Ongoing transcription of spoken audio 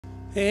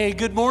Hey,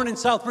 good morning,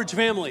 Southbridge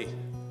family.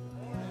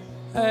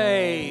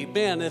 Hey,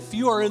 man, if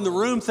you are in the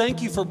room,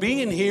 thank you for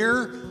being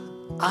here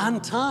on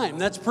time.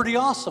 That's pretty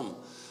awesome.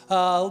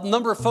 A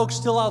number of folks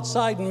still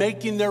outside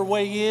making their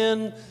way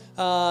in.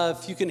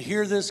 If you can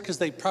hear this, because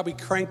they probably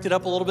cranked it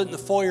up a little bit in the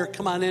foyer,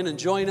 come on in and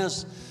join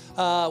us.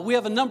 We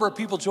have a number of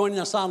people joining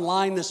us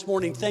online this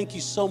morning. Thank you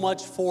so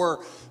much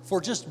for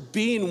just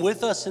being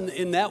with us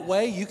in that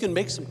way. You can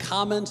make some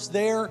comments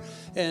there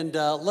and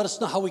let us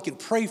know how we can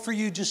pray for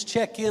you. Just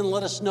check in,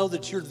 let us know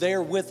that you're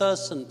there with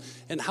us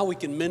and how we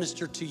can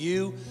minister to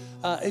you.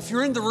 If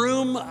you're in the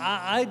room,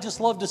 I just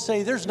love to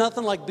say there's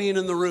nothing like being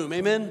in the room,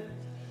 amen?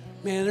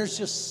 Man, there's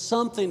just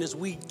something as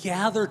we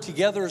gather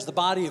together as the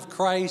body of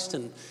Christ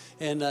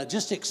and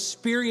just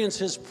experience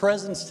His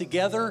presence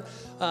together.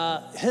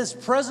 His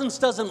presence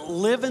doesn't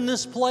live in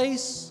this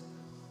place.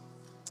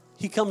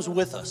 He comes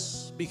with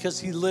us because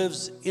He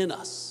lives in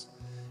us.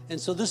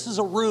 And so this is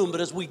a room, but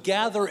as we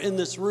gather in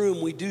this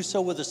room, we do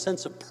so with a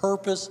sense of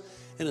purpose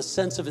and a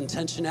sense of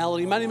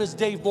intentionality. My name is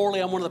Dave Morley.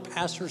 I'm one of the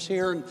pastors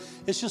here, and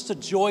it's just a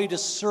joy to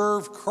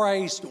serve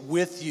Christ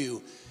with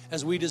you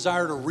as we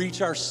desire to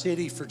reach our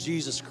city for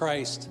Jesus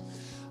Christ.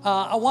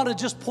 I want to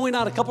just point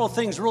out a couple of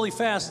things really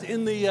fast.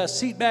 In the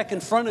seat back in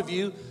front of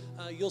you,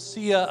 you'll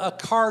see a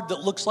card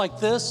that looks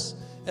like this.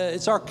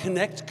 It's our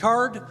Connect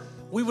card.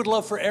 We would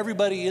love for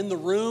everybody in the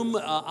room,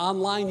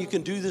 online, you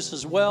can do this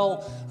as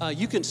well.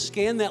 You can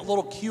scan that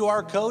little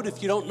QR code.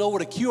 If you don't know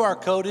what a QR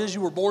code is,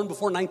 you were born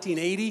before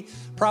 1980,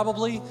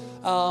 probably.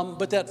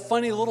 But that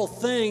funny little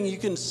thing, you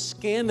can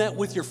scan that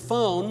with your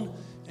phone,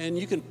 and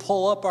you can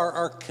pull up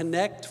our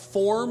Connect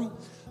form.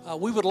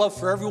 We would love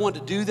for everyone to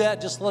do that.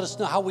 Just let us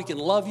know how we can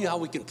love you, how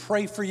we can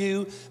pray for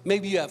you.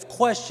 Maybe you have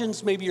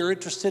questions. Maybe you're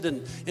interested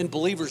in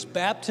believers'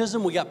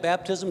 baptism. We got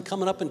baptism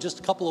coming up in just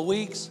a couple of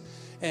weeks.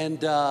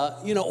 And,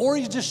 or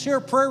you just share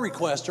a prayer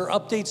request or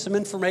update some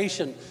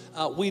information.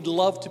 We'd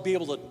love to be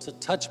able to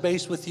touch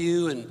base with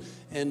you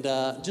and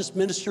just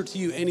minister to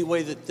you any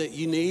way that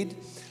you need.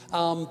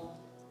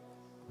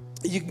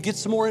 You can get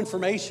some more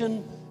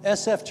information,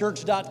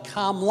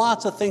 sfchurch.com.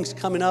 Lots of things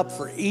coming up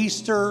for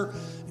Easter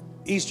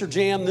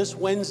Jam this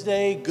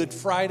Wednesday. Good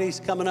Friday's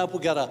coming up. We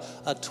got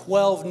a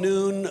 12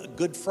 noon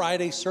Good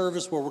Friday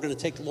service where we're going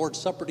to take the Lord's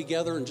Supper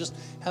together and just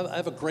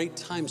have a great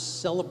time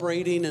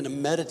celebrating in a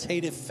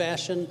meditative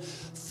fashion.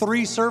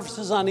 3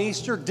 services on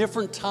Easter,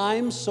 different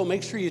times, so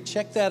make sure you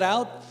check that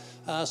out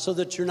so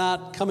that you're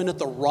not coming at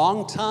the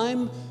wrong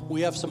time.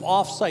 We have some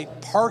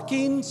off-site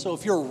parking, so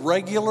if you're a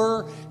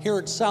regular here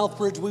at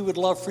Southbridge, we would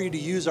love for you to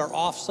use our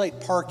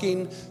off-site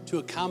parking to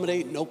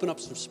accommodate and open up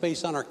some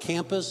space on our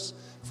campus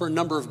for a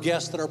number of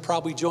guests that are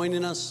probably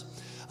joining us.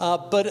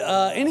 But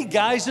any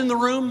guys in the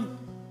room?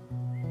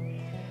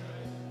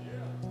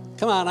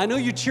 Come on, I know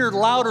you cheered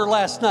louder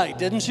last night,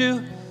 didn't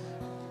you?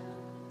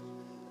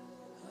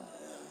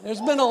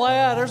 There's been a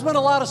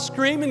lot of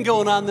screaming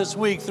going on this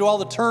week through all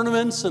the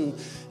tournaments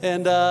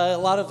and a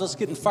lot of us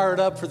getting fired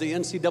up for the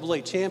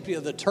NCAA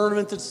champion, the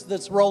tournament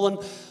that's rolling.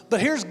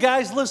 But here's,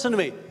 guys, listen to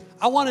me.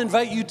 I want to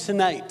invite you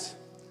tonight.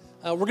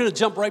 We're going to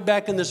jump right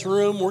back in this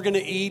room. We're going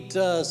to eat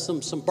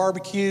some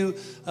barbecue.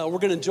 We're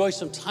going to enjoy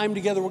some time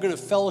together. We're going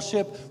to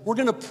fellowship. We're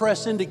going to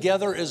press in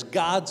together as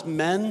God's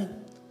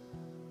men.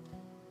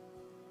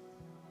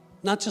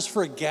 Not just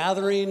for a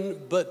gathering,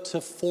 but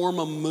to form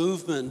a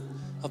movement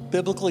of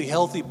biblically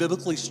healthy,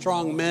 biblically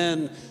strong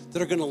men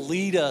that are going to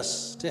lead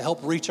us to help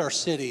reach our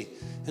city.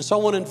 And so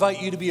I want to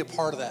invite you to be a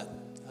part of that.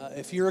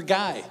 If you're a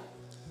guy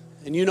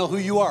and you know who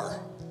you are,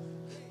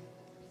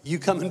 you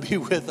come and be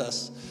with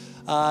us.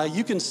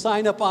 You can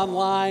sign up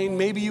online.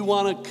 Maybe you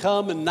want to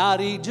come and not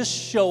eat. Just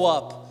show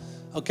up,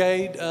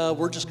 okay?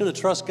 We're just going to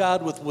trust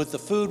God with the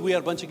food. We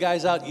had a bunch of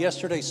guys out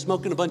yesterday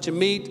smoking a bunch of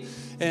meat,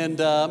 and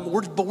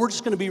we're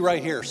just going to be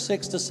right here,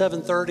 6 to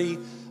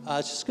 7:30.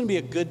 It's just going to be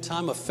a good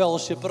time of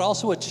fellowship, but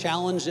also a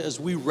challenge as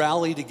we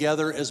rally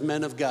together as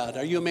men of God.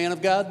 Are you a man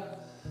of God?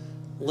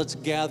 Let's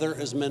gather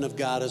as men of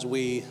God as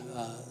we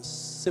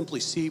simply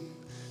seek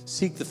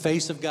the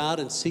face of God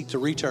and seek to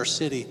reach our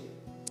city.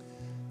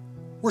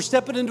 We're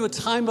stepping into a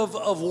time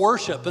of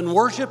worship, and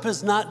worship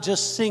is not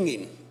just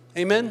singing,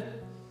 amen?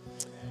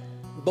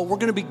 But we're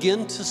going to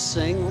begin to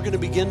sing. We're going to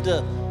begin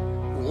to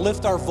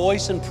lift our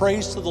voice in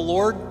praise to the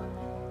Lord.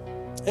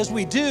 As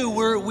we do,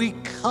 we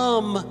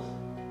come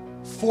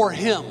for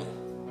Him.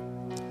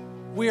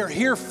 We are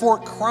here for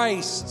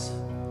Christ.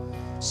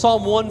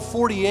 Psalm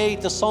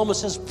 148, the psalmist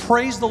says,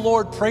 praise the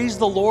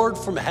Lord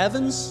from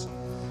heavens.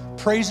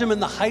 Praise Him in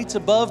the heights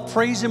above.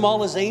 Praise Him,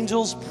 all His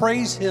angels.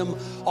 Praise Him,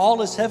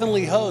 all His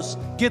heavenly hosts.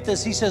 Get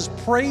this, he says,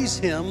 praise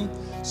Him,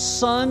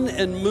 sun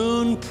and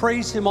moon.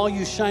 Praise Him, all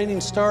you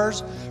shining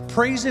stars.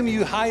 Praise Him,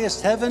 you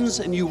highest heavens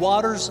and you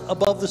waters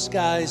above the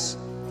skies.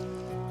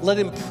 Let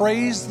him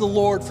praise the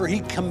Lord, for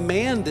He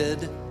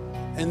commanded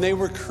and they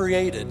were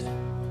created.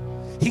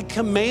 He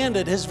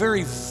commanded, His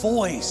very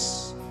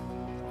voice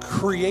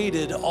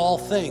created all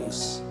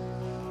things.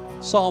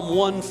 Psalm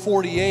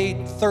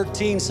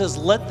 148:13 says,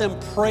 let them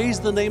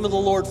praise the name of the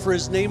Lord, for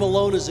His name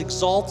alone is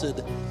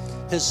exalted.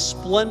 His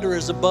splendor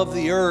is above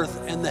the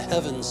earth and the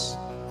heavens.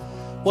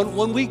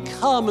 When we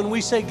come and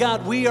we say,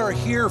 God, we are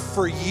here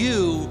for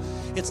you,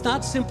 it's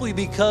not simply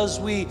because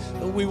we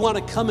want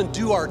to come and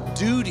do our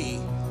duty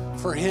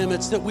for him.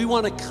 It's that we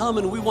want to come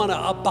and we want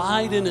to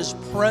abide in his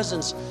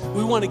presence.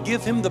 We want to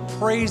give him the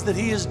praise that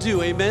he is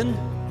due. Amen?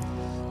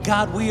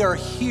 God, we are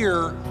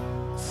here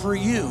for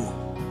you.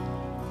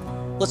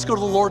 Let's go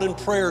to the Lord in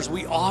prayers.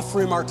 We offer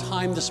him our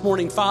time this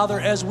morning. Father,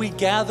 as we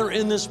gather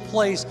in this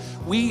place,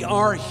 we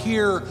are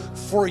here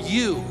for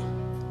you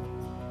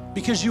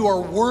because you are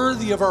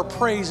worthy of our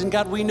praise. And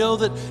God, we know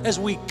that as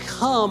we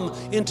come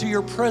into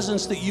your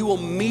presence, that you will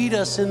meet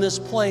us in this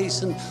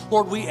place. And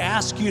Lord, we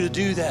ask you to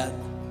do that.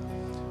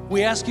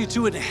 We ask you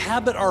to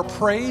inhabit our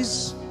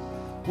praise.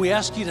 We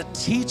ask you to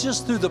teach us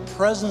through the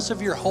presence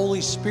of your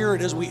Holy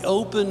Spirit as we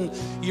open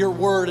your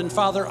word. And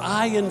Father,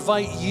 I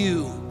invite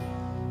you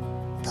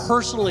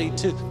personally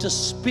to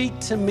speak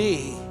to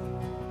me,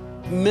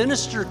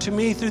 minister to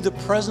me through the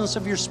presence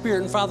of your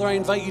Spirit. And Father, I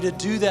invite you to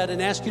do that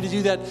and ask you to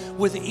do that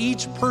with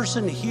each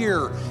person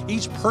here,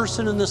 each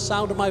person in the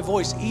sound of my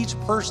voice, each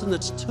person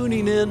that's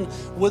tuning in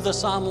with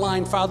us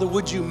online. Father,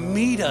 would you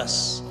meet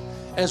us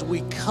as we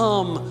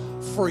come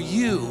for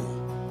you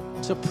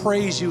to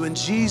praise you? In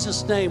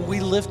Jesus' name, we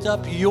lift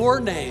up your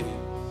name.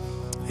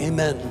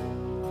 Amen.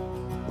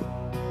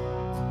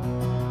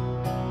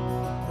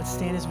 Let's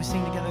stand as we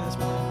sing together this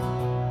morning.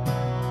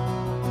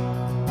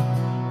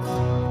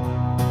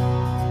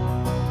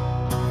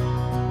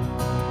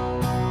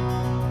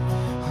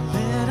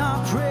 Let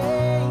our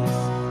praise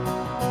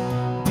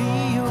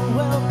be your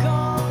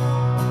welcome,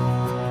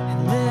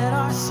 and let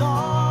our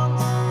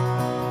songs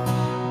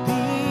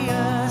be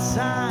a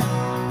sign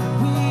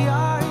that we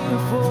are here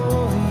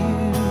for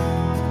you.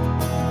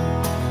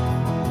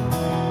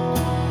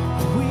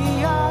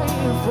 We are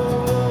here for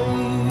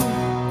you.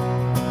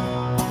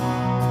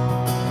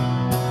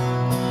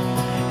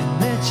 And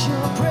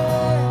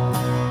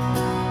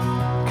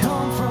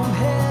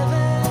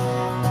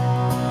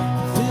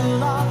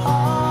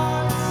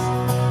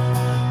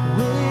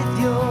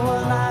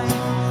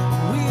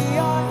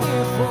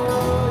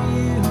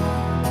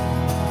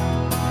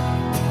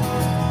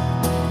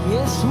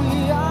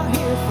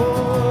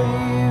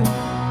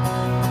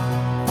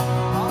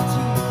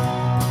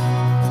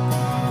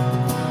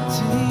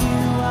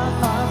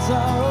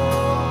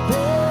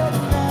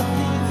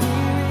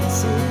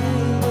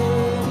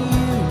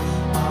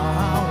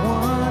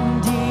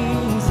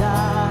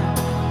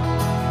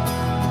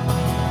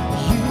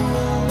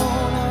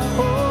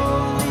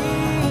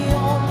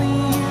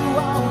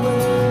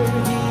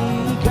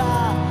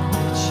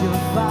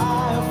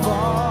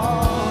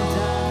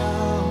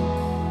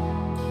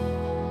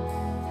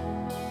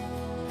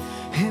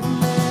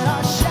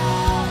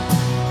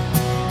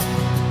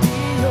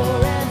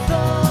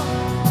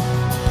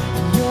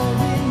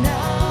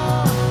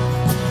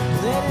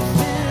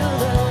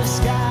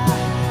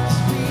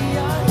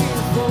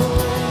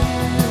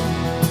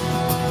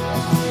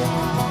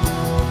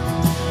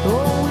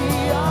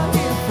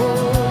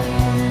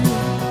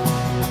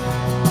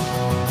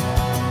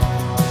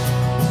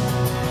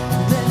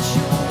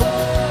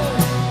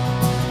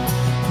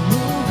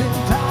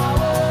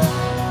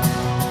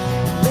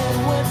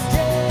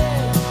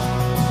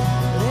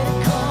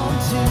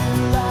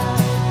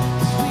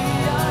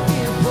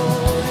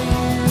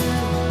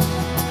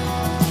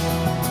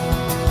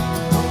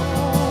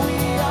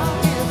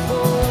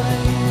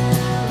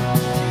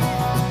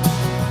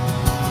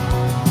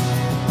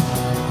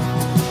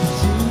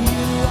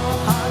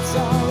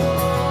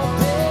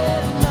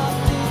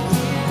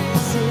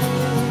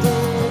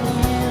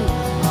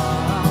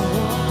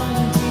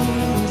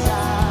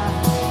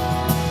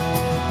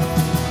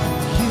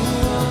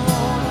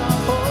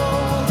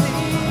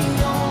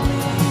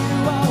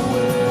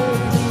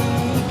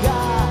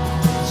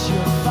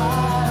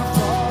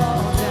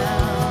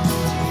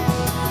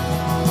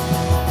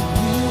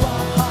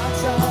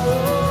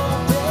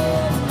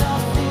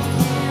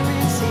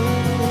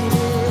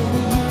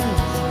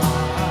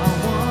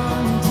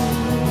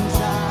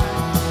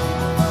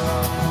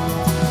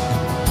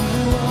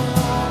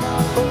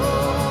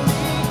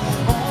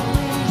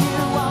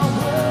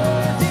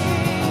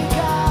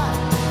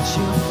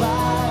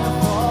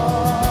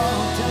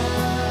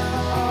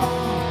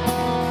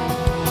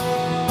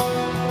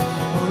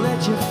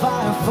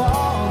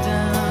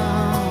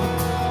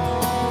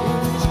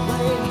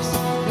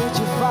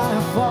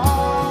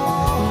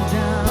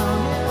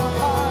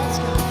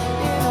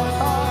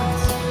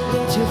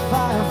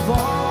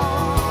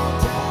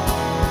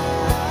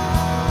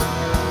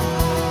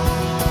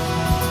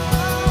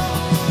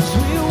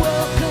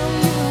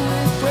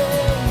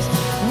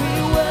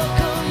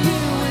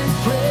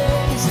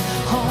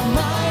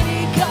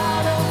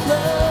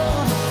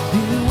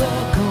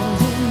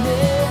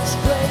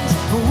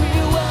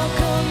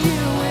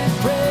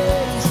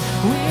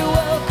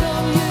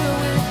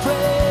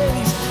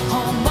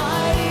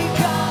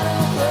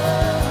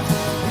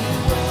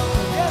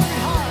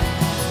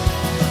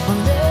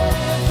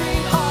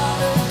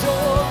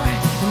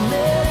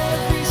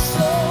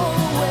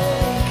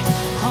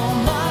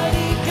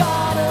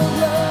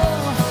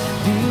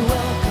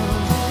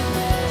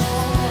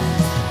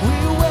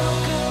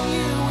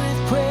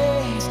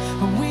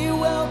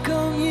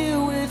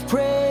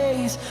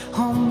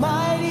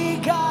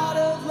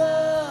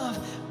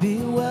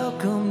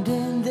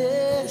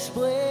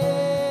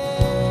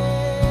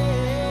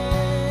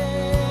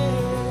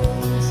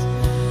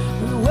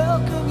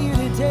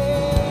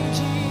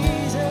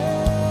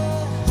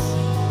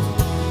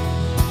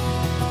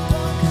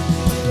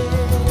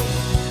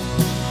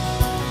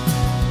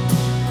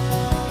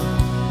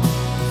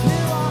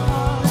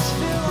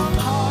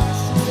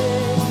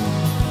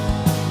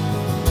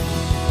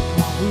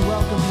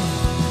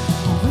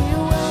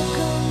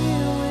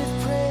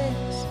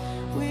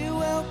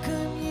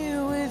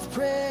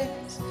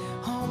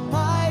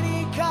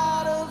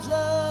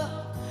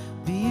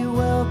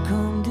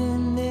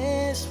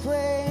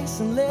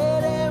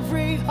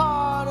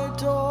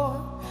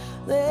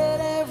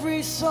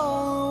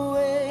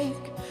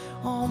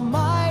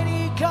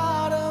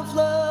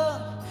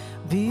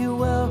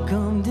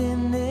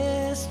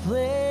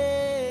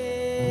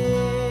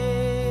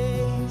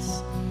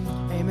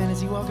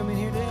welcome in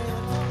here today.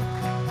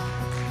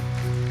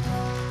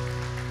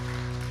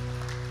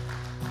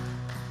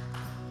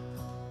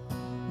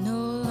 No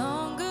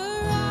longer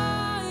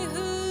I who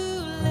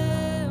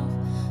live,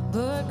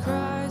 but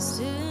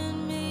Christ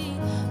in me.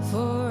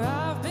 For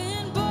I've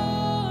been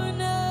born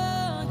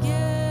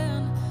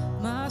again.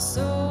 My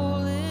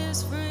soul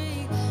is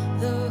free.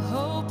 The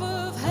hope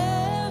of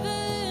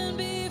heaven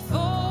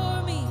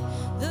before me,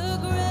 the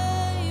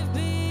grave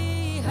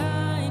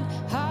behind.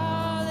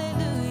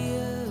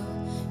 Hallelujah,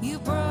 you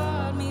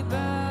brought me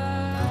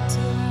back to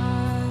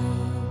life.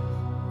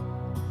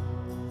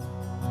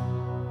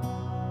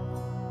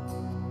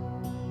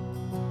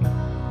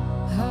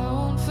 I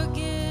won't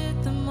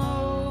forget the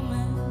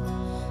moment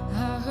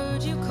I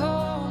heard you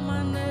call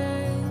my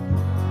name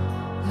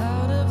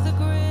out of the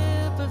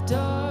grip of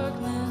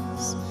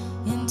darkness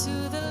into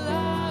the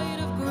light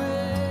of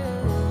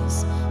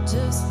grace,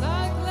 just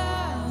like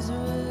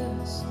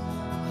Lazarus.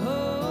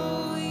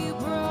 Oh, you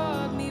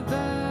brought me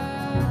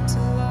back to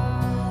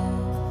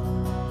life.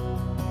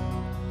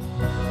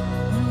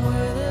 And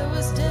where there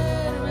was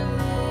dead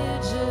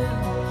religion,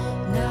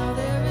 now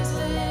there is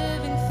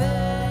living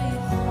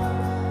faith.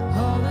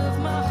 All of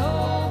my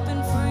hope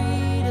and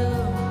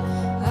freedom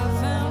I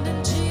found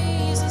in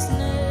Jesus'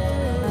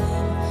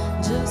 name,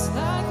 just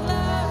like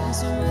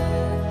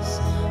Lazarus.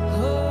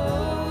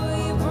 Oh,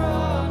 you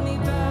brought me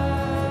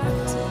back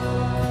to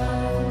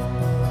life.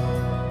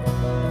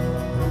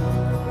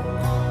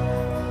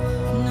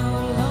 No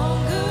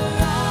longer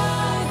I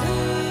who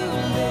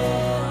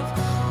live,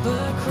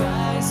 but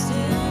Christ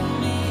in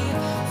me.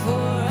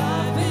 For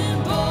I've been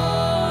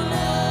born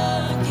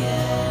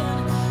again.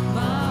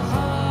 My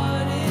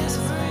heart is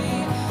free.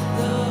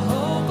 The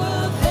hope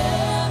of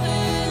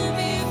heaven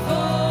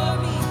before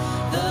me,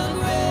 the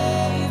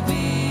grave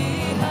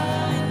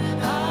behind.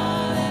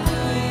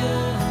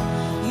 Hallelujah,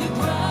 you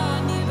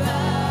brought me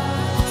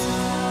back to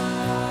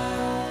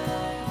life.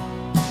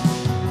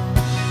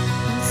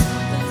 When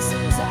something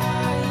says I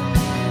am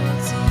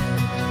guilty,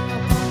 I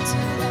point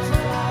to the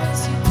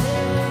price you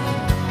paid.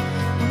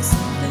 When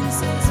something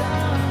says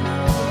I'm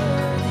not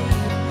worthy,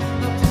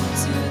 I point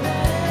to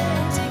that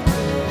empty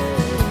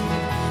grave,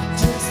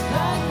 just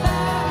like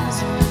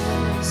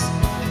Lazarus.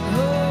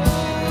 Oh,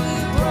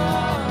 you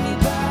brought me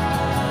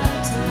back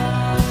to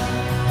life.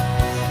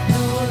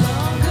 No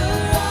longer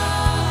I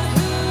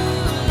who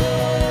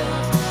live,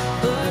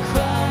 but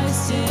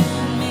Christ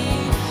in me.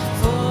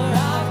 For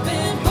I've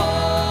been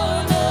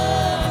born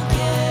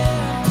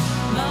again.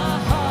 My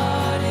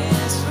heart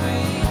is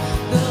free.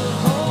 The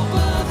hope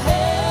of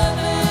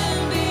heaven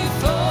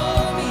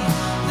before me,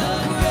 the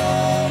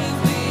grave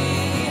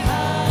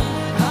behind.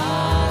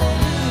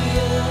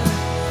 Hallelujah,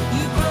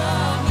 you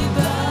brought me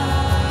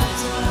back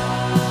to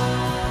life.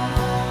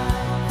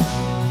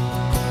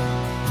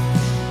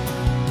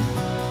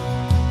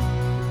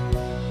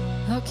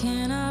 How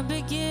can I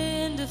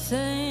begin to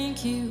thank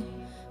you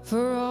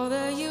for all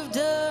that you've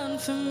done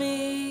for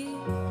me?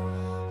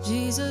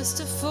 Jesus,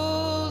 to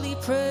fully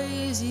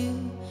praise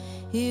you,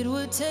 it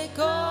would take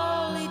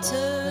all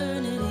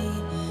eternity,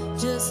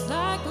 just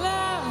like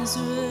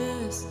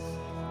Lazarus.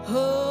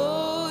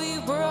 Oh,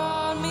 you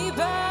brought me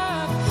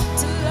back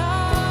to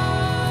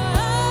life.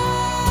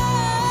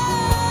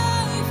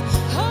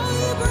 Oh,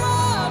 you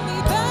brought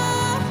me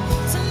back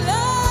to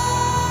life.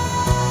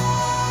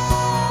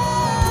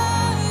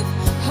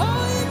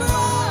 Oh, you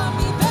brought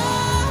me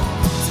back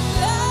to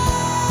life.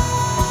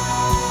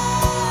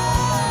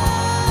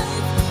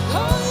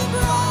 Oh, you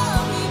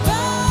brought me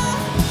back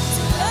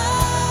to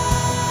life.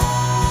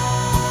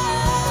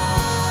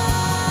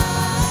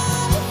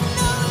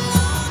 No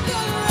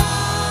longer I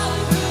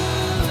who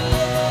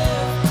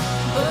live,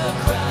 but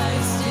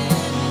Christ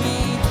in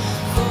me.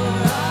 For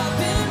I've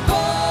been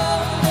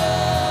born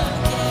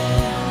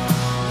again.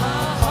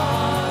 My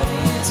heart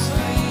is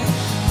free.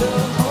 The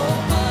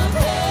hope of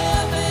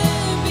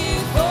heaven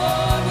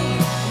before me,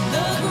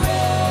 the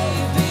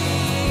grave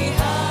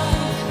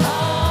behind.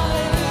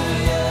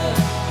 Hallelujah,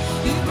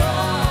 you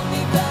brought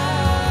me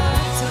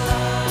back to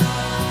life.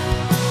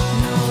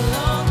 No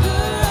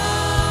longer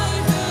I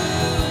who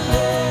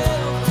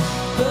live,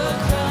 but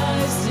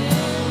Christ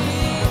in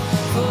me.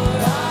 For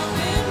I've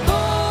been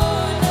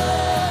born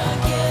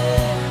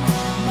again.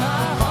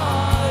 My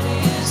heart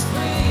is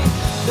free.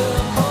 The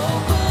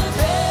hope of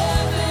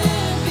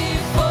heaven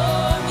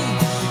before me,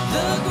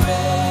 the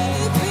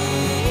grave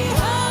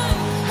behind.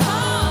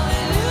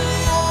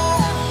 Hallelujah,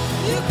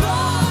 you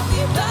brought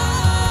me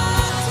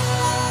back to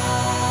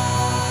life.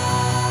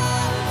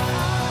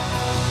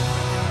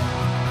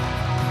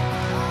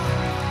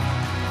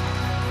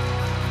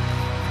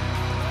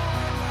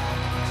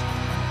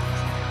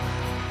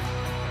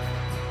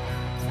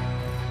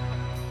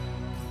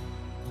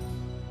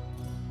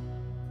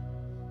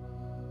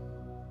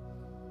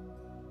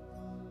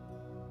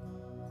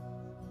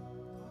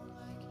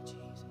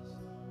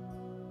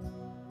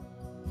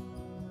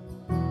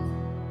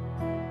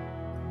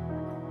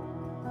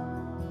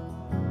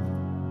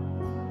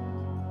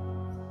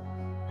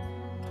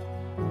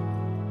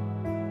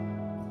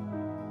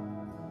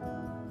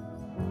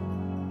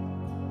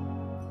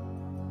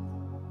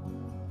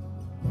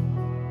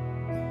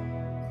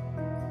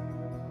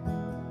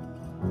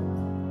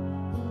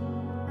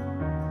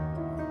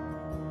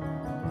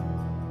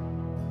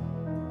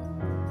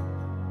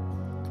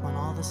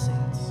 the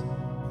saints.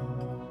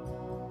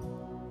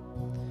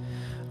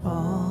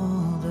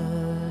 All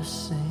the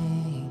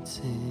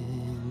saints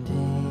and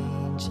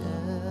angels,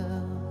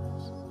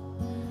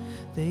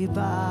 they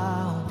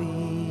bow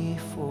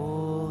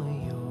before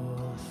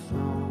your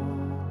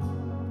throne,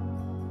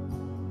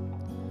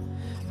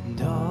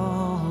 and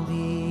all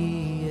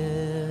the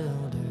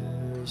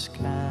elders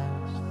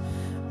cast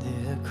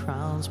their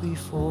crowns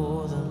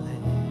before the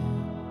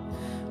Lamb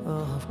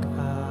of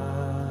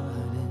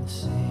God and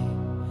sing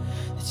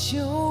that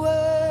you're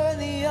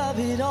worthy of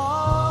it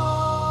all.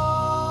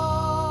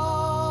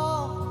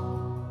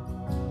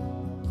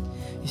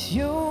 Yes,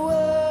 you're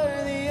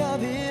worthy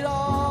of it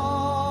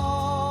all.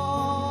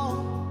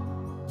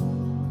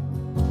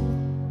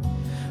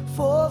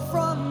 For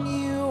from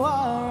you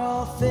are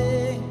all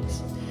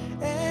things,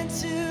 and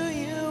to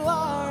you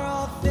are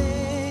all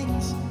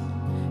things.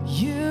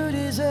 You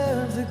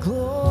deserve the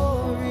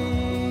glory.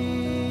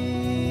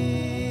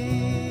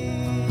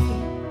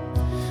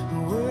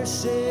 We're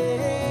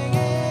singing,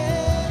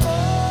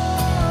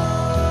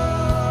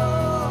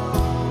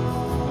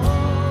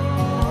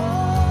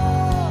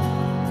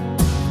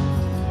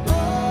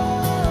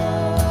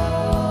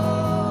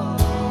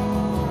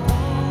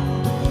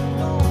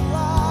 no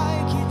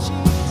like you,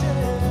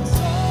 Jesus.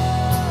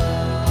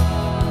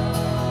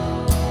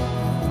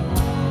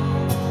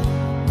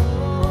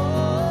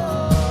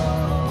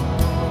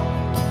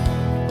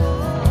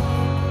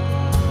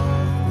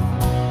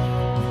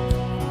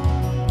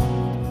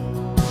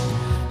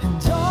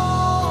 And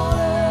all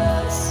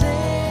the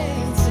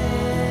saints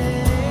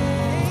and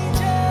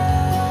angels,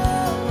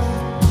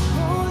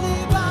 oh,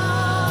 they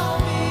bow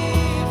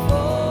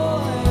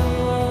before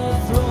your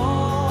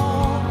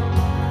throne,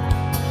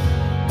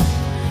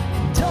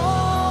 and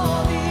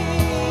all the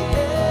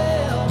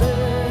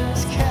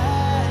elders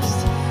cast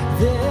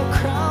their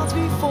crowns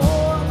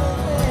before the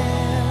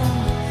Lamb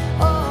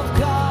of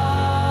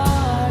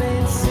God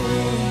and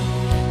sing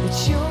that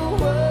you're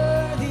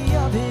worthy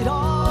of it all.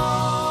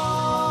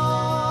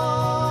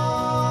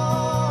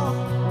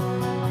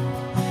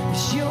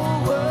 Yes, you're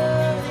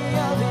worthy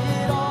of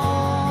it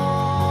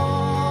all.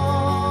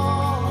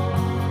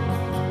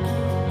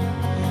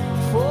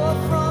 For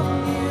from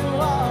you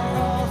are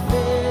all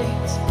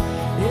things,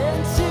 and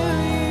to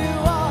you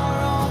are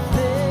all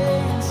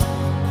things.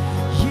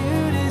 You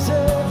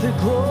deserve the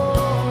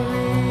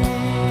glory.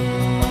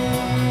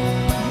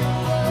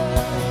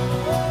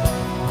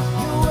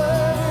 You're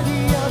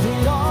worthy of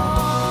it all.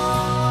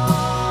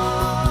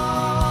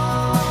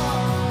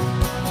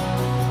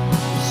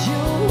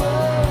 You're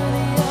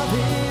worthy of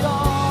it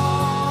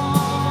all.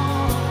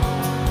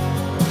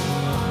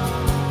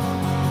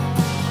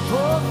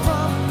 For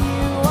from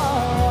you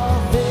are all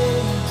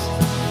things,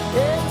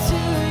 and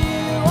to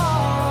you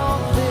are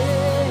all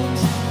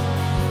things.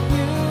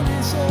 You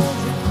deserve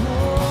the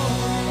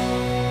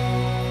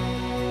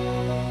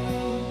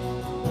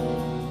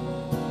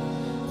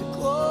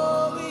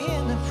glory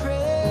and the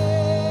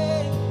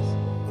praise.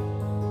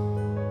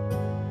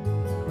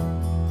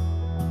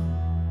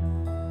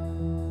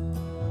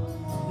 No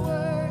more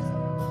worthy,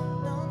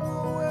 no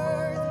more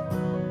worthy.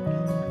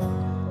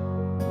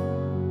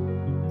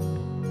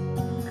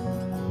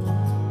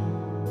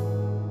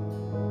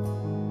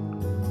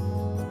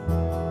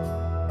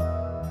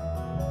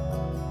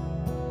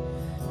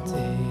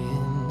 Day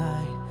and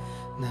night,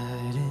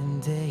 night and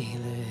day,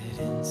 let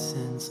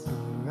incense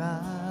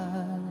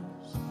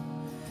arise.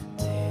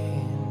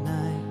 Day and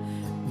night,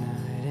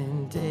 night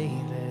and day,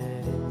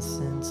 let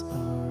incense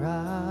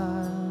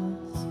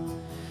arise.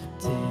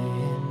 Day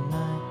and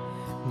night,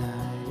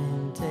 night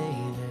and day,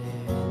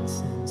 let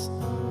incense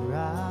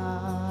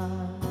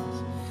arise.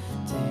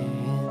 Day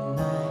and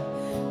night,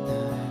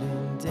 night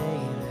and day,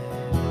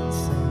 let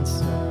incense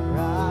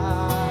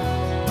arise.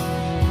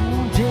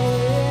 Day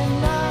and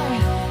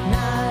night,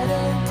 night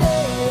and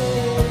day,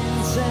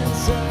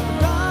 incense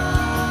arise.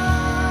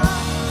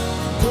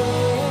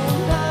 Day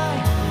and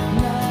night,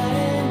 night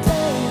and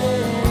day,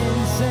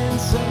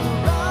 incense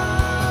arise.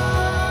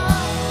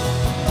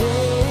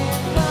 Day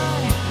and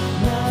night,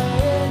 night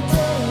and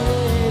day,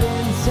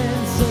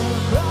 incense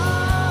arise.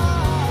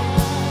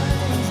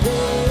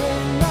 Day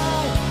and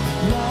night,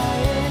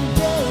 night and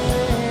day,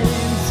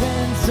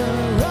 incense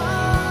arise.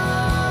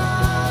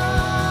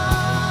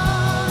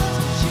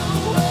 You're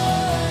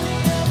worthy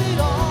of it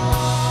all.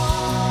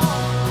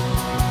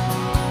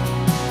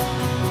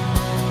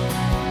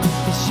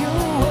 Yes,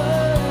 you're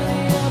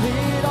worthy of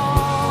it all.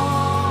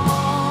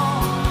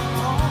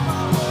 All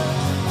my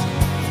worship,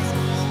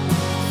 Jesus.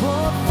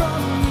 For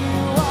from you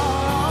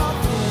are all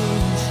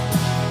things,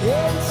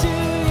 and to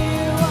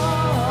you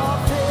are all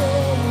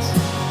things.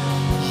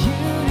 You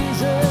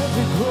deserve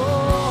the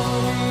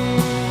glory.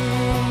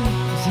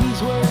 'Cause He's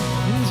worthy,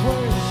 He's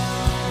worthy.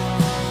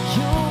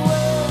 You're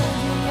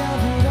worthy of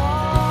it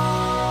all.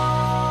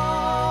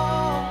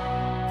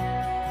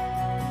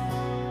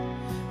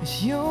 Yes,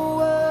 you're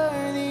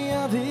worthy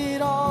of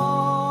it all.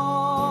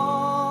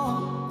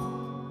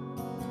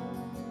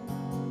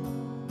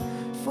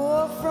 For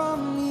from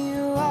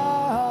you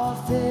are all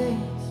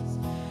things,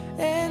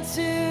 and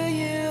to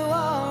you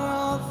are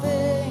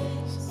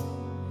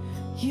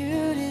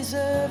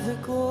the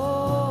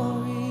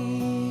glory.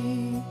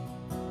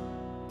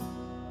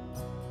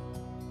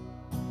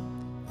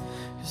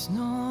 It's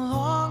no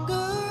longer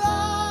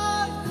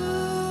I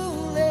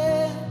who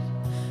live,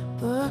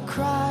 but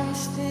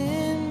Christ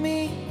in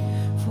me.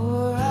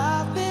 For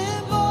I've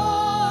been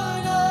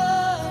born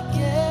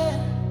again.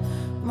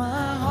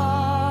 My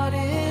heart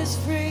is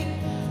free.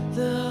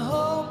 The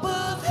hope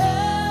of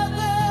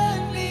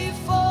heaven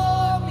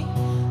before me,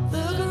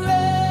 the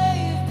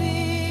grave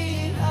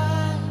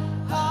behind.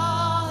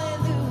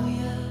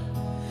 Hallelujah.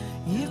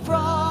 You've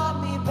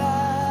brought me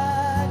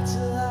back to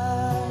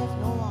life.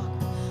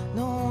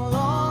 No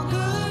longer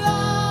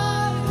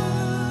I who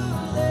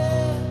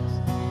lives,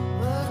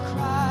 but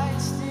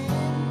Christ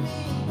in me.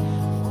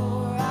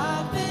 For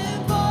I've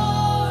been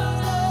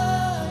born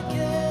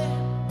again.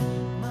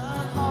 My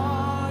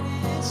heart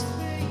is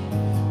free.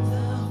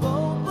 The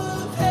hope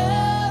of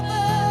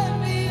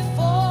heaven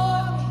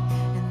before me,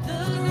 and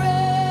the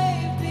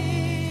grave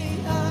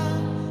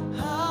behind.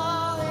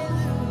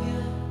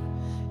 Hallelujah.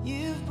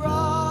 You've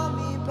brought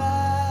me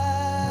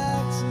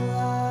back to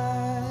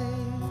life.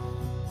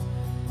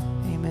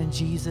 Amen,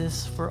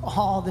 Jesus, for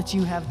all that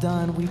you have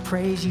done, we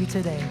praise you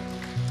today.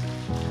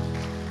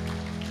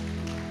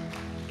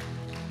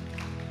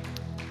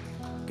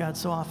 God,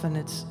 so often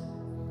it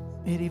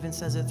even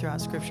says it throughout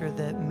Scripture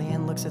that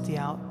man looks at the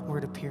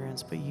outward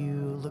appearance, but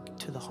you look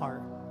to the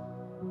heart.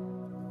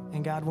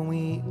 And God, when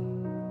we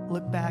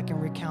look back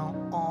and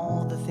recount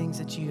all the things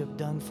that you have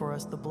done for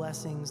us, the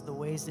blessings, the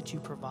ways that you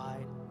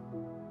provide,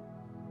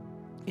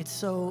 it's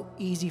so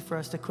easy for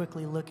us to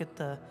quickly look at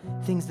the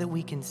things that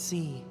we can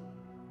see,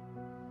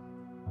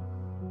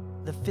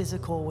 the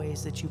physical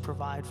ways that you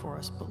provide for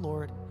us. But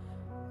Lord,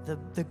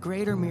 the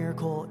greater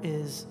miracle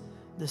is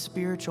the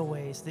spiritual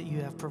ways that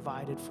you have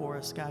provided for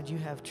us. God, you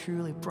have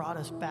truly brought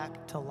us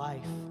back to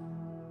life,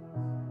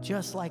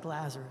 just like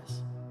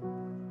Lazarus.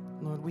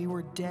 Lord, we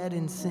were dead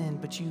in sin,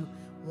 but you,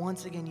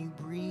 once again, you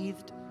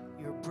breathed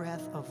your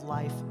breath of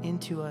life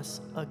into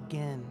us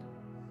again.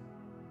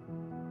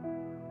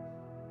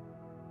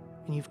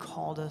 And you've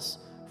called us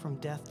from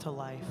death to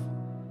life.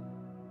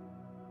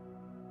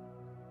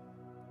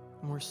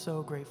 And we're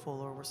so grateful,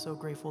 Lord. We're so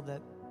grateful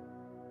that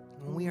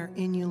when we are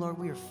in you, Lord,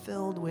 we are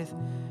filled with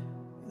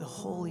the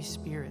Holy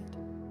Spirit.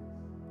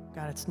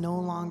 God, it's no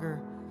longer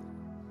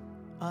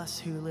us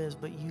who lives,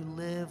 but you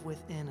live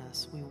within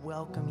us. We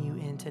welcome you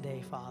in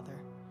today, Father.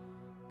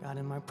 God,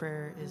 and my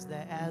prayer is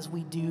that as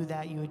we do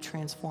that, you would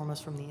transform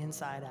us from the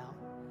inside out.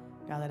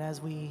 God, that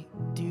as we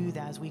do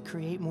that, as we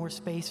create more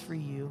space for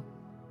you,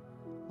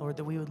 Lord,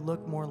 that we would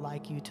look more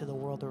like you to the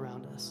world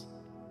around us.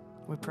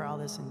 We pray all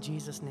this in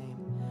Jesus' name.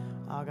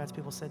 All God's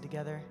people said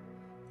together,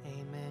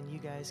 amen. You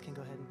guys can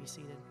go ahead and be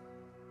seated.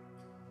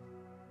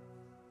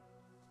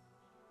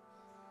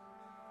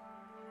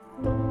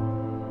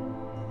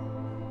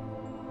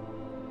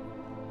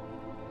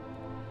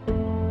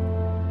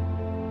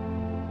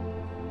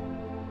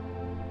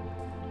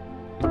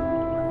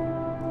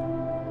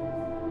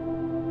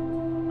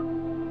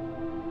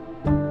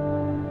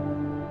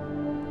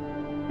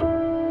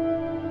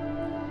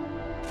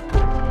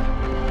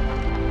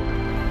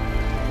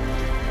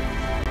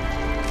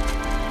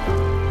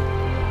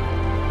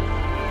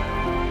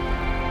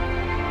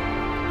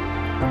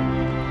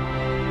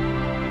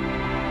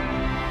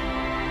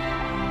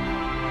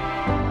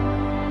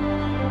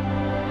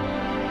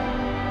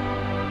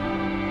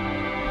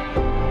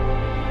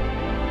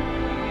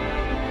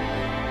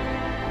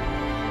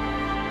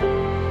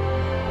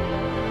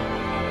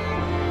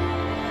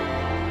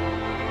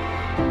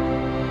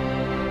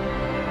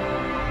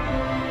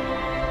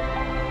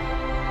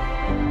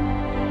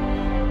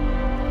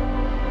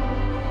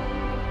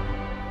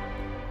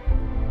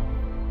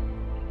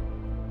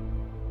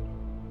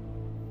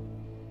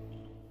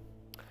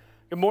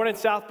 Good morning,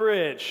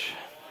 Southbridge.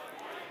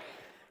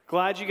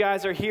 Glad you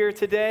guys are here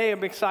today.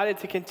 I'm excited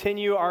to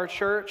continue our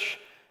church,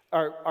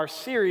 our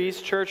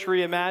series, Church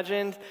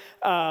Reimagined.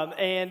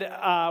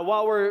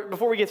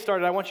 Before we get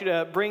started, I want you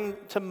to bring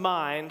to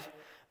mind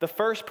the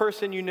first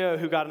person you know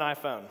who got an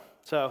iPhone.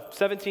 So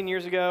 17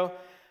 years ago,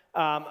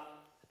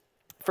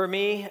 for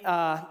me,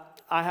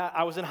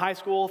 I was in high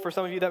school. For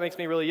some of you, that makes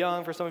me really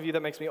young. For some of you,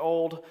 that makes me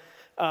old.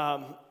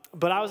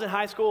 But I was in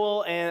high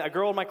school, and a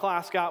girl in my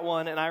class got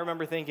one, and I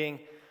remember thinking,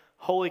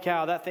 holy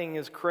cow, that thing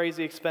is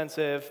crazy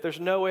expensive. There's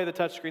no way the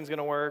touchscreen's going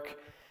to work,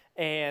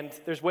 and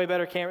there's way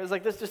better cameras.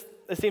 Like it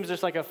seems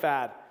just like a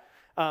fad.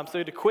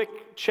 So to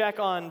quick check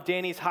on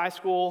Danny's high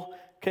school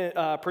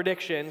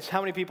predictions, how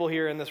many people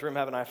here in this room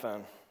have an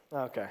iPhone?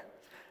 Okay.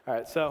 All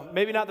right, so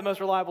maybe not the most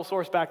reliable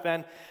source back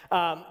then.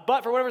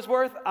 But for whatever it's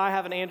worth, I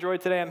have an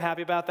Android today. I'm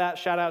happy about that.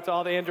 Shout out to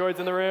all the Androids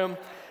in the room.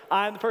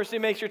 I'm the person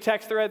who makes your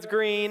text threads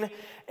green,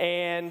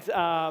 and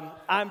I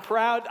am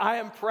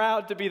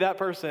proud to be that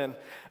person.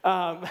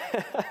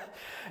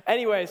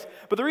 Anyways,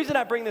 but the reason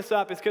I bring this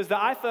up is because the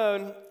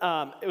iPhone,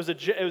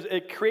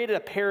 it created a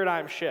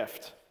paradigm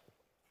shift.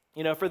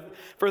 You know,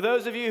 for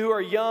those of you who are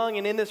young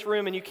and in this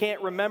room and you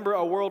can't remember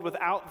a world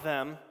without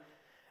them,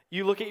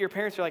 you look at your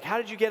parents, you're like, how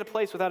did you get a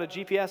place without a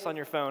GPS on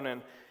your phone?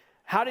 And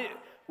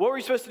what were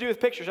you supposed to do with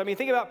pictures? I mean,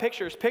 think about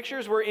pictures.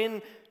 Pictures were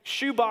in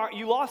shoebox.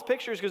 You lost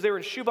pictures because they were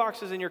in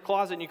shoeboxes in your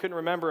closet and you couldn't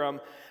remember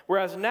them.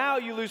 Whereas now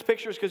you lose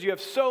pictures because you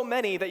have so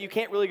many that you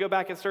can't really go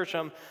back and search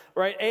them,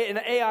 right? And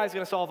AI is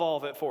going to solve all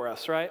of it for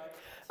us, right?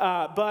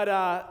 But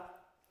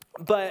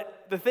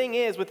the thing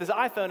is, with this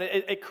iPhone,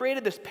 it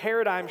created this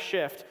paradigm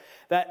shift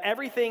that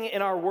everything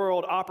in our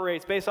world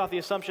operates based off the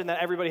assumption that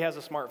everybody has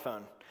a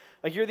smartphone.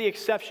 Like, you're the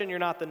exception, you're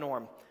not the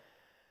norm.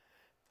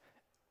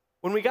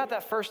 When we got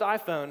that first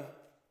iPhone,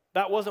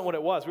 that wasn't what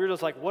it was. We were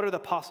just like, what are the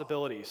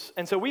possibilities?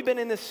 And so we've been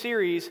in this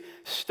series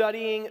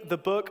studying the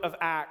book of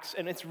Acts.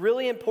 And it's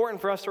really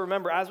important for us to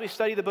remember, as we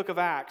study the book of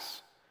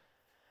Acts,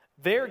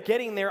 they're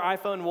getting their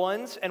iPhone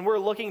 1s, and we're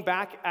looking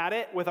back at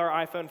it with our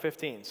iPhone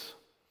 15s.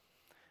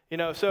 You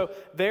know, so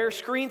their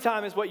screen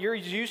time is what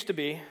yours used to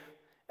be.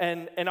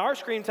 And our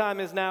screen time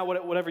is now,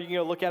 whatever, you can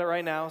go look at it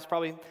right now. It's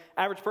probably,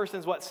 average person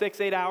is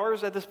 6-8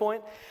 hours at this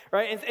point,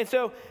 right? And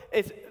so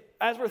it's,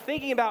 as we're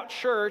thinking about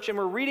church and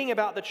we're reading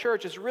about the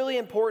church, it's really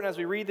important as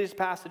we read these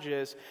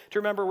passages to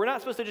remember we're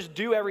not supposed to just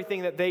do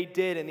everything that they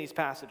did in these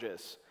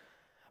passages.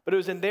 But it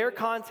was in their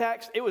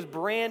context. It was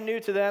brand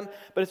new to them.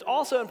 But it's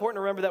also important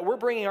to remember that we're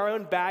bringing our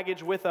own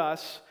baggage with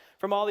us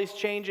from all these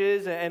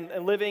changes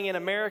and living in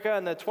America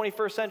in the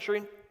 21st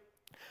century,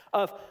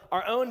 of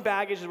our own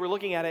baggage as we're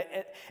looking at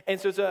it. And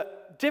so it's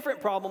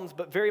different problems,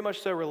 but very much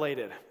so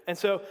related. And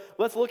so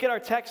let's look at our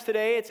text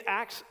today. It's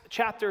Acts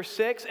chapter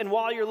 6. And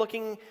while you're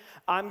looking,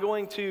 I'm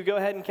going to go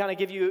ahead and kind of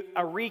give you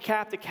a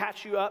recap to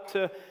catch you up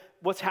to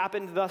what's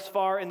happened thus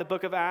far in the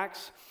book of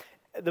Acts.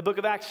 The book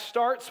of Acts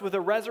starts with a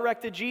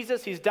resurrected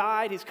Jesus. He's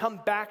died. He's come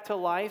back to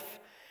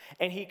life.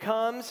 And he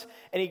comes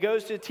and he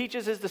goes to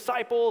teaches his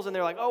disciples, and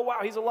they're like, oh, wow,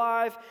 he's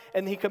alive.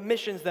 And he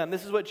commissions them.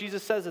 This is what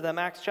Jesus says to them,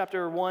 Acts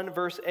chapter 1,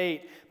 verse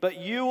 8. But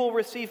you will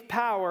receive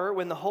power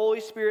when the Holy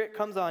Spirit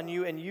comes on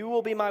you, and you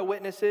will be my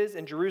witnesses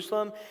in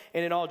Jerusalem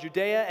and in all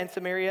Judea and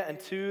Samaria and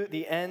to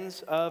the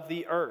ends of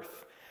the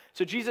earth.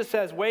 So Jesus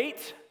says,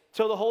 wait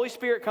till the Holy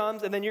Spirit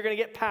comes, and then you're going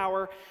to get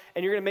power,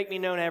 and you're going to make me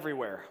known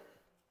everywhere.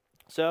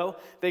 So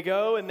they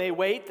go and they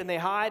wait and they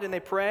hide and they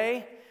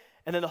pray.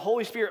 And then the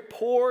Holy Spirit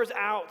pours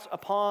out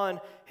upon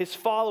his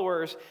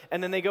followers,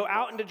 and then they go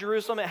out into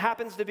Jerusalem. It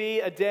happens to be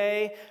a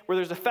day where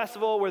there's a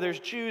festival, where there's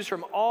Jews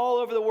from all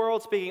over the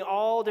world speaking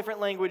all different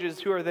languages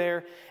who are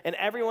there, and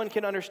everyone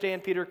can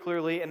understand Peter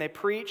clearly, and they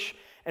preach,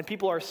 and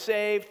people are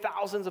saved,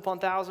 thousands upon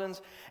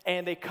thousands,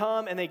 and they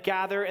come and they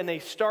gather, and they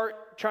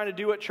start trying to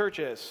do what church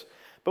is.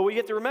 But what you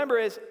get to remember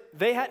is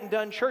they hadn't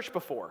done church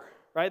before.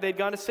 Right? They'd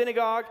gone to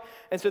synagogue,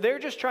 and so they're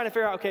just trying to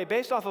figure out, okay,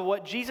 based off of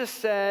what Jesus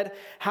said,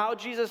 how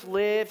Jesus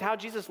lived, how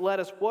Jesus led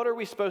us, what are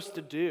we supposed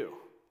to do?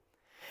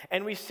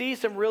 And we see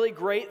some really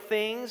great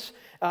things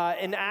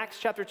in Acts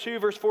chapter 2,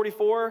 verse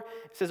 44.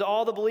 It says,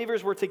 all the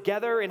believers were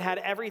together and had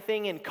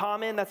everything in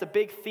common. That's a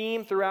big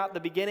theme throughout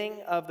the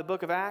beginning of the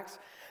book of Acts.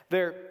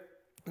 They're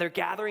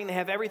gathering, they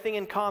have everything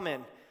in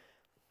common.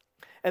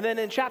 And then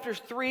in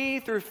chapters 3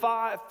 through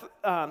 5,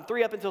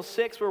 3 up until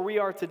 6, where we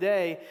are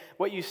today,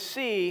 what you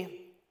see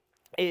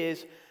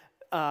is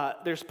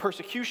there's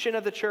persecution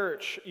of the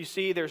church. You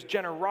see there's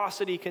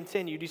generosity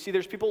continued. You see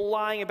there's people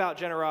lying about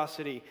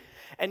generosity.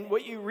 And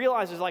what you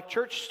realize is, like,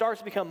 church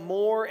starts to become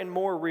more and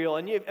more real.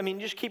 And you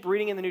just keep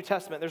reading in the New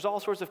Testament. There's all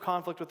sorts of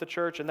conflict with the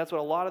church, and that's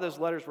what a lot of those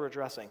letters were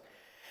addressing.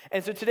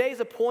 And so today is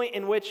a point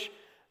in which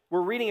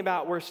we're reading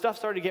about where stuff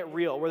started to get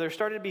real, where there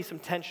started to be some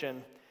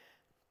tension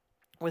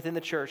within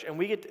the church. And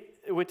we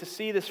get to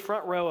see this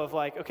front row of,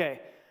 like,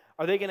 okay,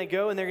 are they going to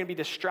go and they're going to be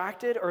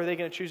distracted, or are they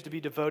going to choose to be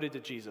devoted to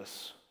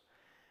Jesus?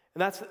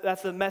 And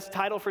that's the mess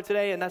title for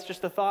today, and that's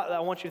just the thought that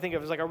I want you to think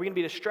of. Is like, are we going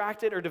to be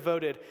distracted or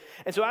devoted?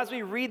 And so as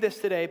we read this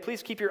today,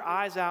 please keep your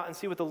eyes out and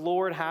see what the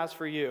Lord has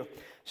for you.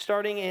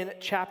 Starting in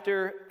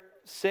chapter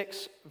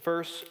 6,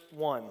 verse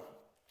 1.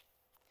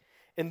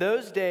 In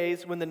those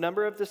days, when the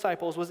number of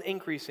disciples was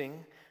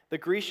increasing, the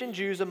Grecian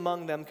Jews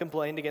among them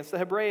complained against the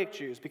Hebraic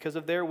Jews because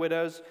of their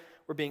widows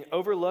were being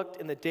overlooked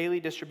in the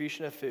daily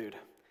distribution of food.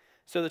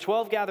 So the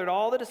 12 gathered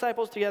all the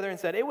disciples together and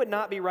said, it would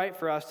not be right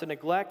for us to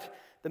neglect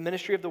the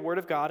ministry of the word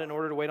of God in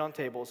order to wait on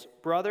tables.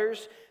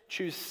 Brothers,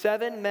 choose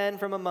 7 men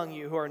from among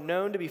you who are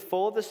known to be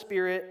full of the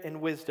Spirit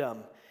and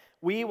wisdom.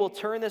 We will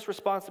turn this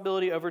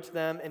responsibility over to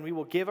them, and we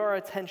will give our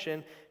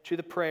attention to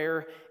the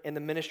prayer and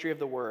the ministry of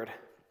the word.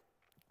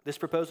 This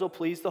proposal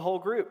pleased the whole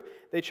group.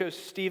 They chose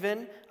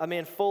Stephen, a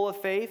man full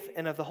of faith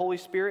and of the Holy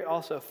Spirit,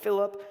 also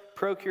Philip,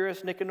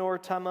 Prochorus, Nicanor,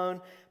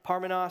 Timon,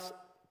 Parmenas,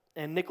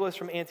 and Nicholas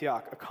from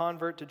Antioch, a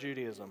convert to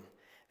Judaism.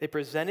 They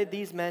presented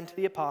these men to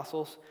the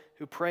apostles,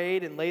 who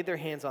prayed and laid their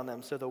hands on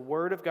them. So the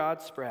word of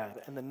God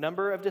spread, and the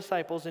number of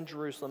disciples in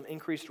Jerusalem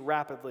increased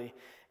rapidly,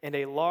 and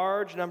a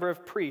large number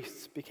of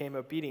priests became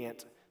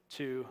obedient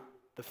to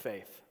the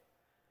faith.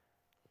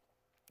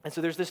 And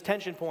so there's this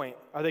tension point.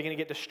 Are they going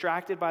to get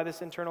distracted by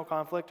this internal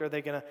conflict, or are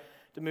they going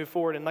to move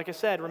forward? And like I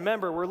said,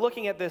 remember, we're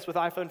looking at this with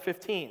iPhone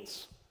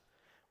 15s.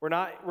 We're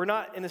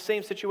not in the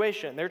same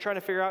situation. They're trying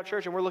to figure out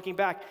church, and we're looking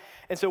back.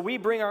 And so we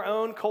bring our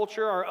own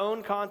culture, our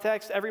own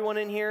context. Everyone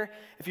in here,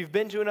 if you've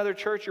been to another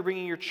church, you're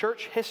bringing your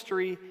church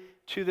history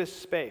to this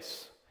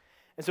space.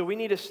 And so we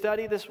need to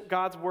study this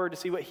God's word to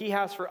see what he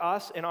has for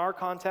us in our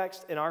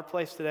context, in our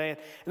place today. And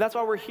that's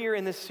why we're here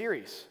in this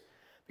series,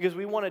 because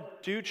we want to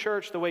do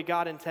church the way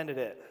God intended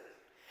it.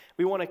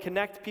 We want to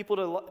connect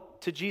people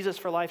to Jesus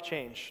for life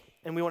change,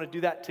 and we want to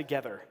do that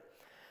together.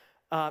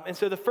 And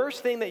so the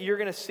first thing that you're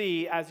going to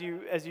see as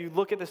you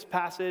look at this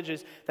passage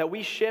is that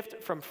we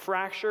shift from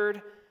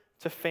fractured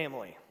to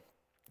family.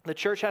 The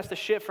church has to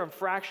shift from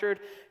fractured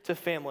to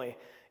family.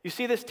 You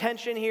see this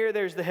tension here.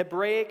 There's the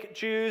Hebraic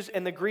Jews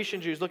and the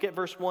Grecian Jews. Look at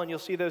verse 1. You'll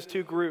see those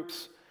two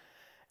groups.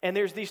 And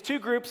there's these two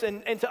groups,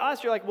 and to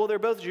us, you're like, well, they're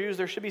both Jews.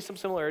 There should be some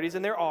similarities,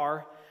 and there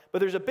are. But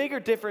there's a bigger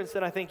difference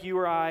than I think you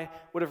or I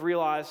would have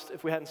realized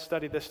if we hadn't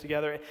studied this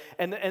together.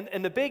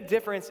 And the big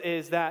difference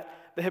is that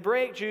the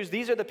Hebraic Jews,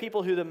 these are the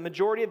people who the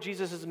majority of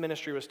Jesus'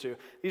 ministry was to.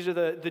 These are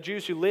the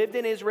Jews who lived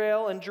in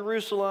Israel and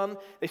Jerusalem.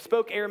 They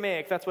spoke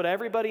Aramaic. That's what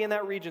everybody in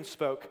that region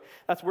spoke.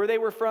 That's where they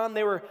were from.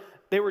 They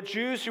were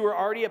Jews who were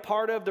already a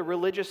part of the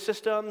religious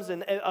systems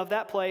of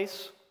that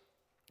place,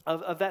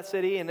 of that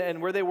city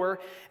and where they were.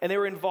 And they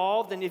were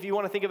involved. And if you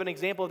want to think of an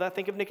example of that,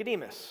 think of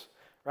Nicodemus,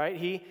 right?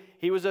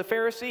 He was a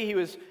Pharisee.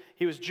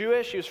 He was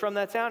Jewish. He was from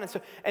that town.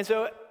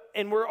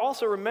 And we're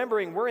also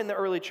remembering we're in the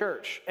early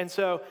church. And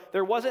so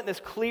there wasn't this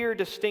clear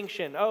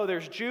distinction. Oh,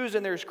 there's Jews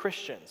and there's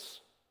Christians.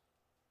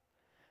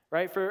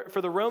 Right?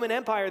 For the Roman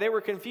Empire, they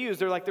were confused.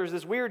 They're like, there's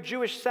this weird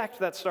Jewish sect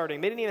that's starting.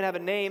 They didn't even have a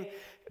name.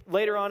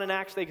 Later on in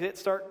Acts, they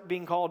start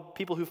being called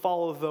people who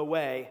follow the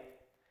way.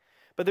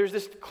 But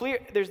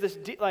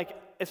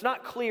it's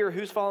not clear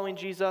who's following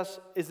Jesus.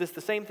 Is this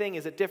the same thing?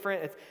 Is it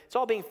different? It's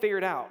all being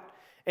figured out.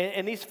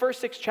 And these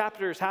first 6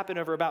 chapters happen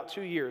over about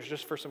 2 years,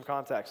 just for some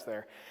context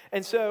there.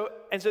 And so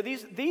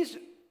these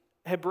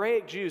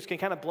Hebraic Jews can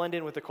kind of blend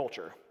in with the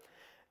culture.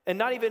 And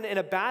not even in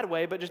a bad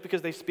way, but just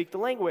because they speak the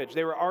language.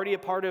 They were already a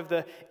part of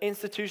the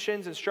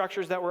institutions and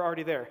structures that were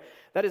already there.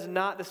 That is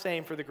not the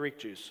same for the Greek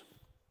Jews.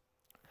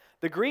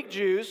 The Greek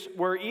Jews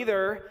were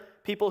either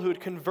people who had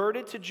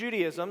converted to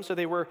Judaism, so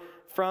they were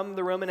from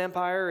the Roman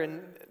Empire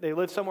and they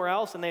lived somewhere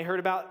else and they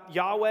heard about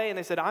Yahweh and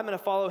they said, I'm going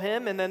to follow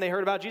him. And then they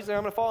heard about Jesus and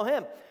I'm going to follow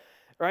him.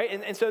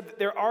 Right? And so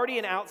they're already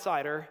an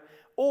outsider,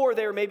 or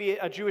they were maybe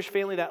a Jewish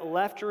family that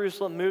left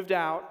Jerusalem, moved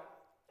out,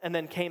 and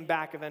then came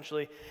back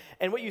eventually.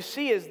 And what you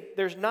see is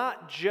there's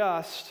not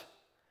just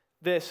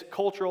this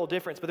cultural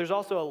difference, but there's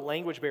also a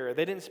language barrier.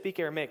 They didn't speak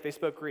Aramaic, they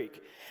spoke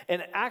Greek.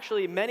 And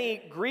actually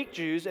many Greek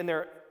Jews and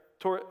their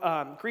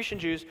Grecian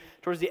Jews,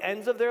 towards the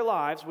ends of their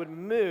lives, would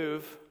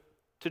move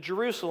to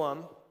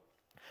Jerusalem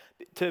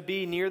to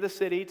be near the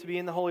city, to be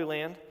in the Holy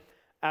Land,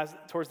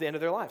 towards the end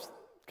of their lives.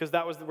 Because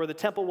that was where the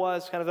temple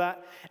was, kind of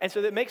that. And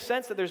so it makes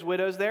sense that there's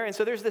widows there. And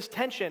so there's this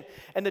tension.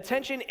 And the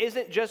tension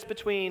isn't just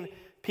between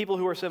people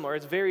who are similar.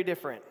 It's very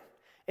different.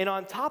 And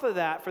on top of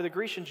that, for the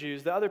Grecian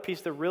Jews, the other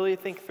piece to really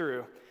think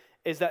through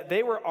is that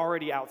they were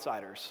already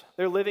outsiders.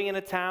 They're living in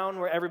a town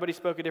where everybody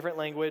spoke a different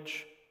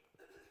language.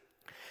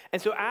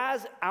 And so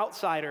as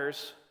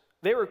outsiders,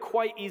 they were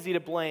quite easy to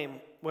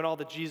blame when all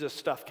the Jesus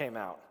stuff came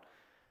out.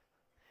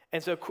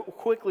 And so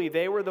quickly,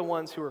 they were the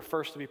ones who were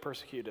first to be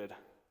persecuted.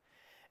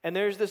 And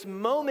there's this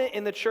moment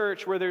in the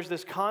church where there's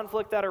this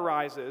conflict that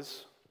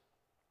arises.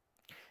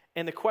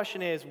 And the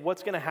question is,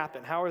 what's going to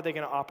happen? How are they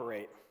going to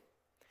operate?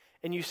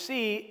 And you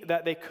see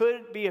that they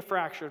could be a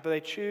fracture, but they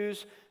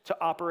choose to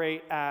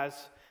operate as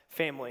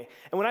family.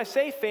 And when I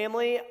say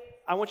family,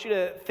 I want you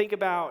to think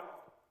about,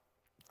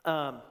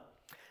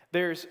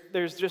 there's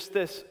just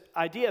this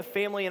idea of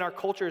family in our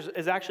culture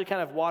is actually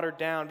kind of watered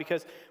down,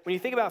 because when you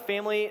think about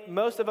family,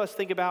 most of us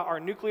think about our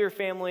nuclear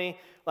family,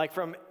 like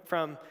from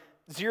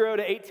 0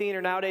 to 18,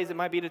 or nowadays it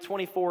might be to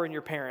 24 and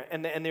your parent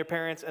and their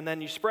parents, and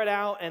then you spread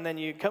out and then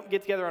you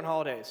get together on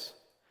holidays.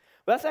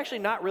 But that's actually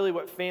not really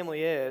what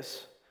family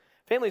is.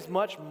 Family is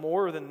much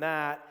more than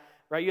that,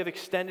 right? You have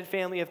extended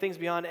family, you have things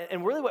beyond,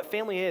 and really what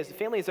family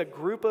is a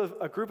group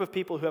of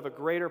people who have a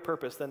greater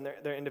purpose than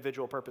their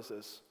individual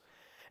purposes.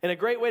 And a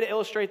great way to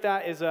illustrate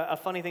that is a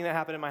funny thing that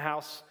happened in my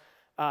house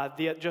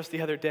just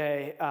the other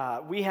day.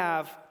 We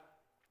have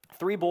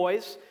 3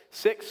 boys,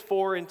 6,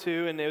 4, and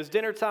 2, and it was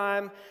dinner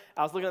time.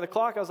 I was looking at the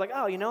clock. I was like,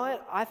 oh, you know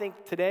what? I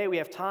think today we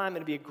have time.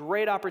 It'd be a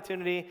great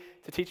opportunity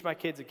to teach my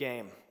kids a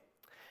game.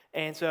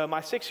 And so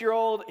my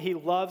 6-year-old, he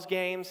loves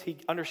games. He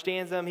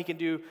understands them. He can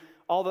do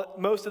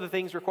most of the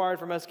things required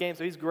for most games,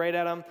 so he's great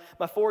at them.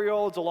 My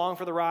 4-year-old's along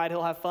for the ride.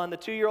 He'll have fun. The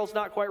 2-year-old's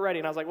not quite ready.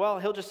 And I was like, well,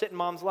 he'll just sit in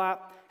mom's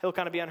lap. He'll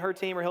kind of be on her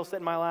team, or he'll sit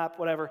in my lap,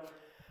 whatever.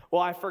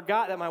 Well, I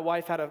forgot that my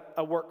wife had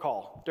a work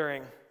call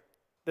during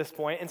this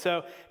point, and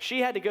so she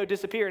had to go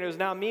disappear, and it was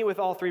now me with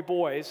all 3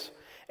 boys.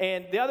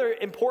 And the other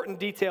important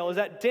detail is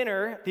at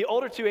dinner, the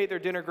older 2 ate their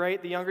dinner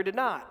great, the younger did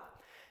not.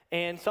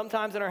 And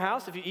sometimes in our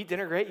house, if you eat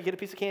dinner great, you get a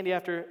piece of candy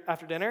after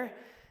dinner.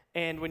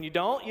 And when you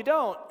don't, you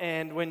don't.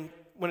 And when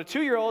a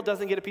 2-year-old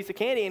doesn't get a piece of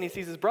candy and he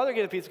sees his brother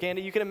get a piece of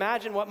candy, you can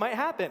imagine what might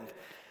happen.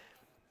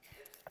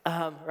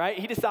 Right?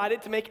 He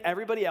decided to make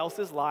everybody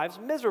else's lives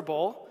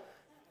miserable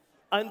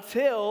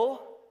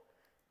until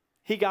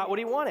he got what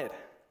he wanted.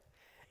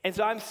 And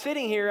so I'm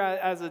sitting here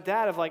as a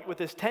dad with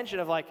this tension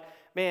of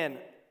man,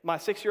 my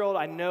 6-year-old,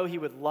 I know he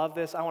would love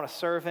this. I want to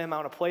serve him. I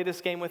want to play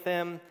this game with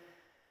him.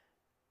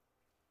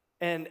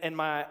 And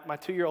my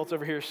 2-year-old's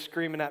over here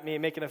screaming at me,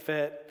 making a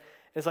fit.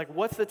 It's like,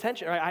 what's the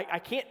tension? Right?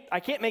 I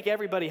can't make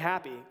everybody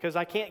happy because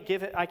I can't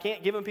give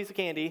him a piece of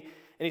candy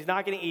and he's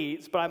not going to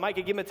eat. But I might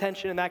give him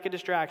attention and that could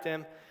distract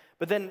him.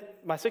 But then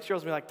my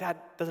 6-year-old's gonna be like, Dad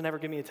doesn't ever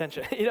give me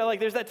attention. Like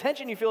there's that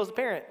tension you feel as a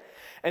parent.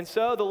 And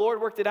so the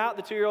Lord worked it out.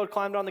 The 2-year-old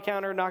climbed on the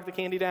counter, knocked the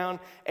candy down,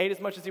 ate as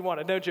much as he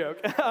wanted. No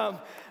joke.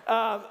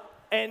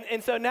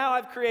 And so now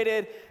I've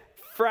created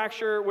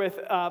fracture with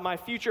my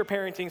future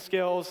parenting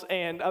skills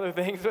and other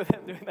things with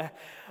him doing that.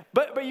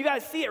 But you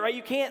guys see it, right?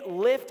 You can't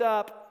lift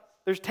up.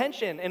 There's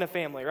tension in a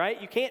family,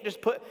 right? You can't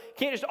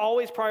just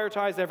always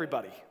prioritize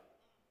everybody.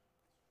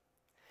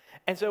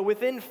 And so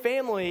within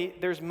family,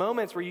 there's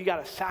moments where you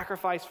got to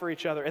sacrifice for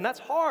each other. And that's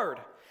hard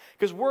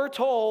because we're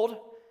told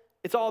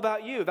it's all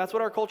about you. That's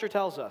what our culture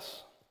tells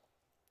us.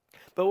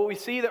 But what we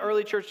see the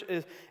early church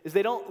is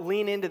they don't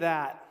lean into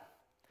that,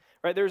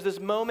 right? There's this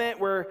moment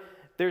where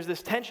there's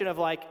this tension of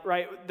like,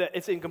 right,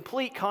 it's in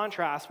complete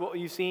contrast what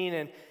you've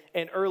seen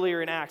in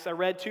earlier in Acts. I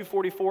read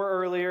 2:44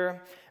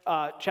 earlier,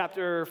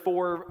 chapter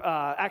 4,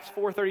 Acts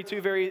 4:32,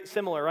 very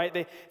similar, right?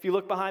 If you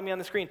look behind me on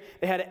the screen,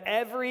 they had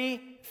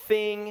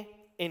everything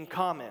in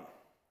common.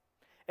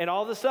 And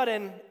all of a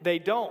sudden, they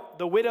don't.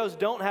 The widows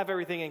don't have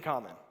everything in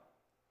common.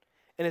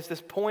 And it's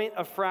this point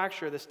of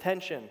fracture, this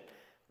tension.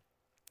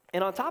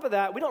 And on top of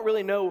that, we don't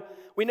really know.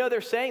 We know they're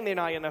saying they're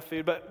not getting enough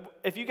food, but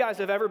if you guys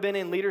have ever been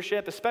in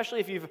leadership,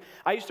 especially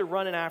I used to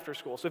run an after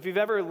school. So if you've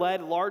ever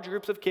led large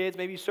groups of kids,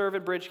 maybe you serve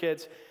at Bridge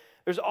Kids,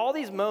 there's all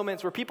these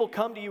moments where people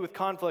come to you with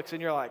conflicts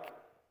and you're like,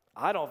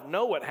 I don't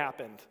know what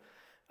happened.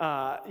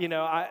 I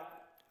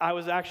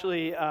was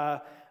actually,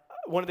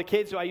 one of the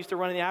kids who I used to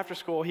run in the after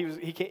school, he was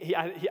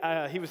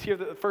here at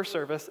the first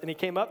service, and he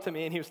came up to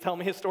me, and he was telling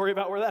me his story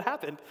about where that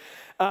happened.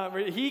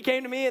 He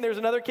came to me, and there's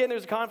another kid, and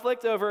there's a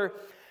conflict over,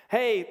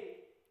 hey,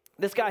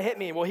 this guy hit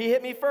me. Well, he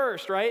hit me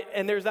first, right?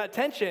 And there's that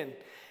tension.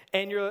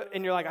 And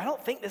you're like, I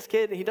don't think this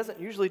kid, he doesn't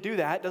usually do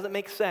that. It doesn't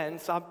make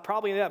sense. I'm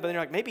probably that. But then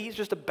you're like, maybe he's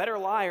just a better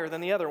liar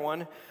than the other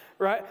one,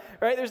 right?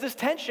 There's this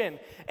tension.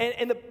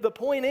 And the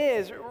point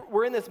is,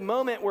 we're in this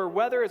moment where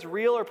whether it's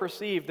real or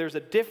perceived, there's a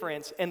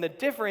difference. And the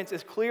difference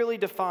is clearly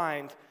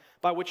defined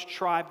by which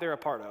tribe they're a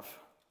part of.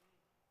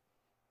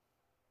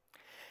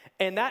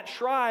 And that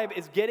tribe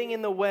is getting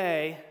in the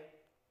way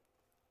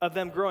of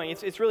them growing.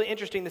 It's really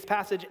interesting. This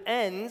passage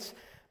ends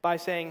by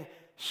saying,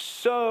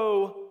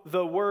 so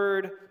the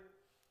word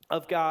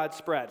of God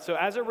spread. So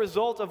as a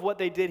result of what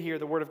they did here,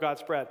 the word of God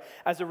spread.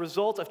 As a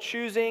result of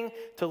choosing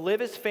to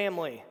live as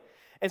family.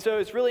 And so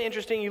it's really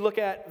interesting. You look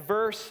at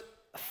verse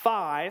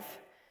 5.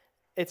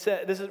 It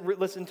says,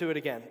 listen to it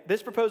again.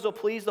 This proposal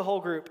pleased the whole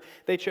group.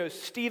 They chose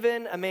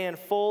Stephen, a man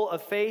full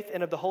of faith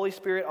and of the Holy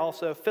Spirit,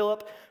 also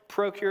Philip,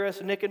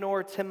 Prochorus,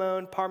 Nicanor,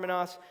 Timon,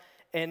 Parmenas,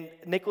 and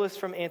Nicholas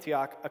from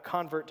Antioch, a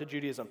convert to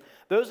Judaism.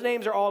 Those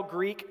names are all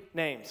Greek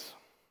names.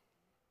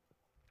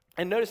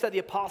 And notice that the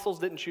apostles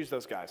didn't choose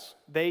those guys.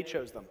 They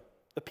chose them.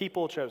 The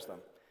people chose them.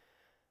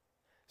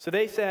 So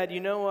they said, you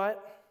know what?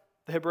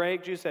 The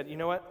Hebraic Jews said, you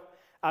know what?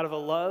 Out of a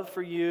love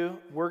for you,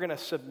 we're going to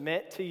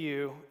submit to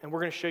you, and we're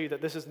going to show you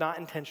that this is not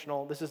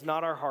intentional. This is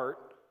not our heart.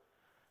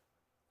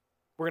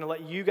 We're going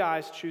to let you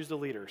guys choose the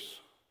leaders.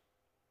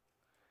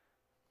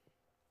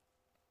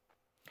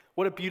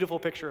 What a beautiful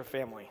picture of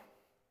family.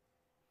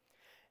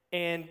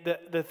 And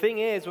the thing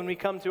is, when we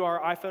come to our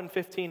iPhone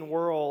 15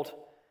 world,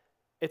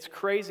 it's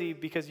crazy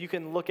because you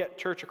can look at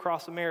church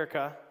across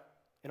America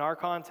in our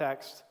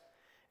context,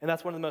 and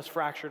that's one of the most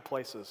fractured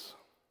places.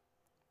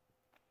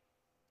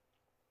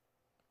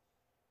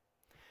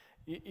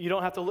 You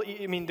don't have to look,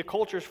 I mean, the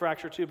culture's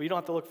fractured too, but you don't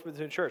have to look for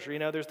the church.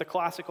 There's the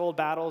classical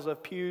battles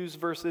of pews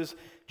versus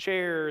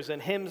chairs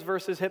and hymns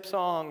versus hip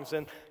songs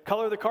and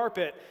color the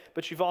carpet,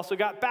 but you've also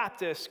got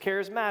Baptist,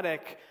 Charismatic,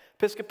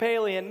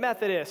 Episcopalian,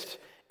 Methodist.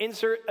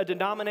 Insert a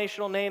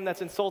denominational name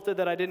that's insulted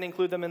that I didn't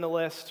include them in the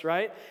list,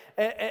 right?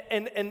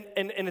 And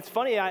it's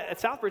funny, at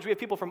Southbridge, we have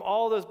people from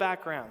all those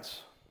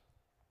backgrounds.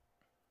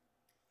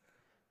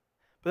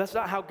 But that's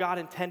not how God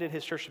intended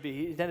his church to be.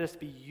 He intended us to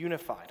be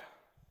unified.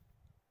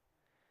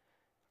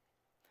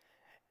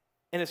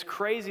 And it's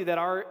crazy that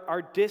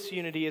our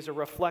disunity is a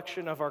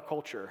reflection of our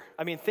culture.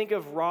 I mean, think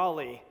of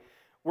Raleigh.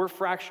 We're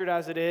fractured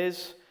as it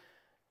is.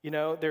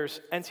 There's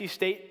NC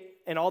State,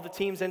 and all the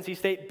teams NC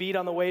State beat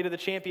on the way to the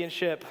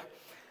championship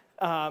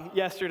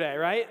yesterday,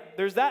 right?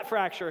 There's that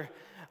fracture.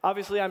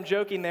 Obviously, I'm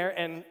joking there,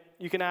 and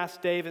you can ask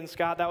Dave and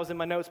Scott. That was in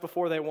my notes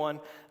before they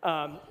won.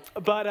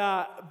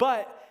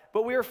 But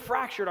we are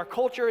fractured. Our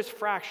culture is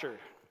fractured.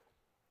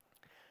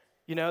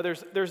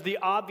 There's the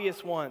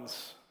obvious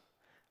ones.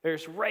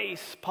 There's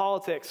race,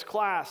 politics,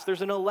 class.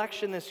 There's an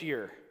election this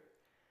year.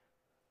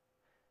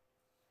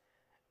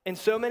 And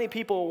so many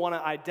people want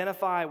to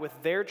identify with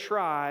their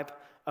tribe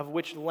of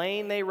which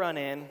lane they run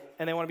in,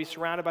 and they want to be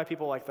surrounded by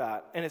people like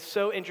that. And it's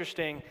so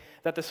interesting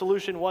that the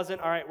solution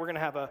wasn't, all right, we're going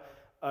to have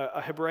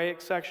a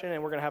Hebraic section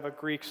and we're going to have a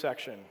Greek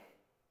section.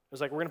 It was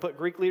like, we're going to put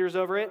Greek leaders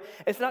over it.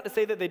 It's not to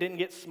say that they didn't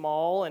get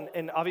small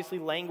and obviously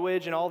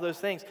language and all those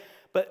things,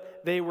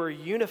 but they were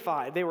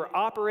unified. They were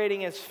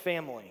operating as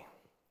family.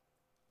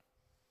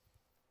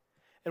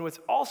 And what's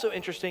also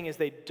interesting is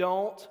they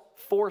don't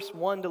force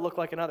one to look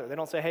like another. They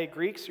don't say, hey,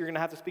 Greeks, you're going to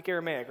have to speak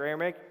Aramaic,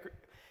 or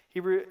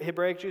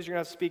Hebraic Jews, you're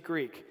going to have to speak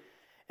Greek.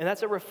 And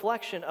that's a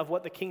reflection of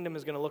what the kingdom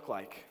is going to look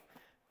like.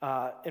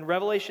 In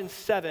Revelation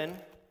 7,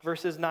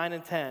 verses 9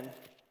 and 10,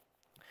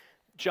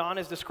 John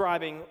is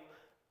describing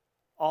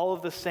all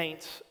of the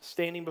saints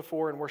standing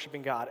before and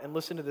worshiping God. And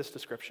listen to this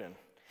description.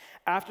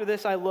 After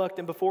this I looked,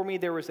 and before me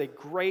there was a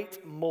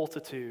great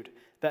multitude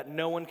that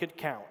no one could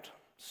count.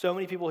 So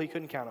many people he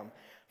couldn't count them.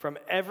 From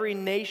every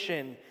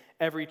nation,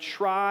 every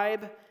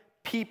tribe,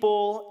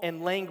 people,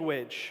 and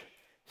language,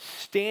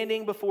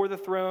 standing before the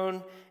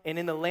throne and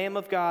in the Lamb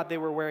of God. They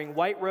were wearing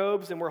white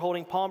robes and were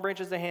holding palm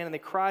branches in hand, and they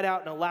cried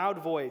out in a loud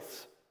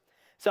voice,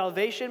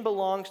 salvation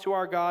belongs to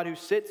our God who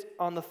sits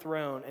on the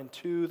throne and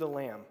to the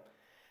Lamb.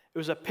 It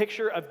was a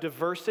picture of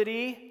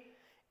diversity,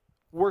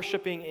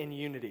 worshiping in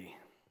unity.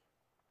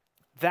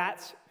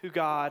 That's who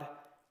God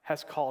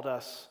has called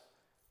us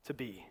to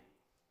be.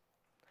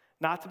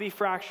 Not to be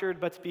fractured,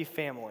 but to be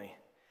family.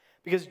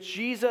 Because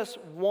Jesus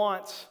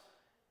wants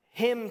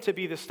him to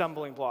be the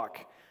stumbling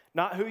block.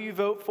 Not who you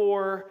vote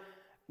for,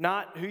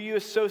 not who you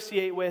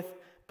associate with,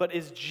 but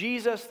is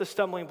Jesus the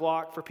stumbling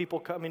block for people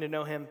coming to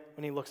know him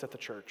when he looks at the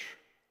church?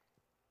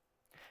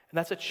 And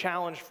that's a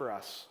challenge for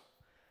us,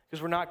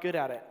 because we're not good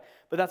at it.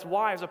 But that's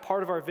why, as a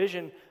part of our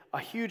vision, a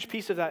huge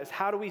piece of that is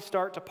how do we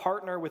start to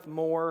partner with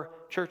more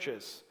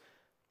churches?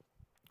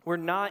 We're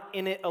not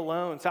in it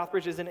alone.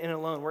 Southbridge isn't in it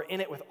alone. We're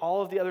in it with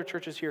all of the other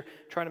churches here,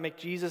 trying to make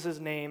Jesus'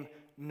 name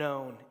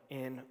known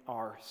in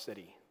our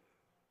city.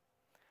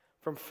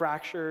 From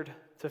fractured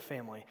to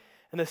family.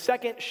 And the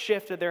second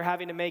shift that they're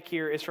having to make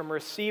here is from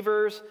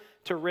receivers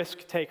to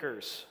risk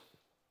takers.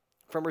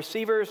 From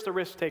receivers to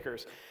risk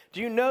takers.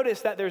 Do you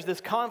notice that there's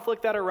this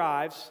conflict that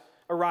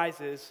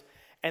arises,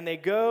 and they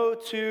go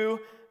to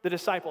the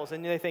disciples,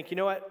 and they think, you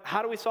know what,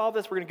 how do we solve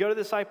this? We're going to go to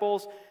the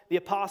disciples, the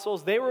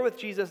apostles. They were with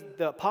Jesus.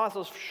 The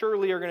apostles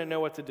surely are going to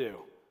know what to do.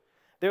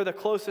 They're the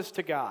closest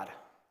to God.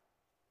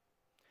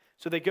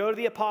 So they go to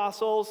the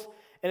apostles,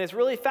 and it's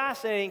really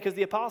fascinating because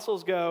the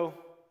apostles go,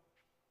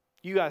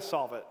 you guys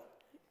solve it.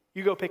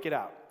 You go pick it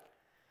out.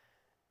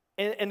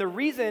 And the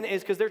reason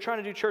is because they're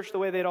trying to do church the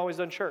way they'd always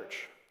done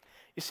church.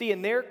 You see,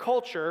 in their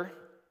culture,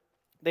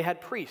 they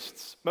had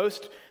priests.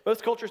 Most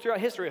cultures throughout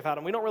history have had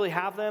them. We don't really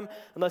have them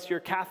unless you're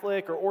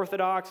Catholic or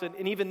Orthodox,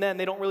 and even then,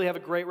 they don't really have a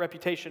great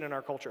reputation in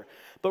our culture.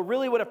 But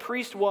really what a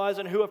priest was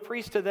and who a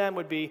priest to them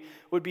would be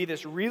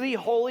this really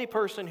holy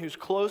person who's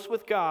close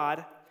with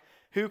God,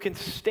 who can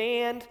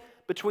stand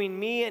between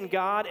me and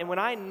God, and when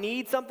I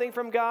need something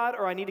from God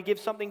or I need to give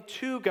something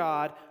to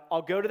God,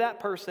 I'll go to that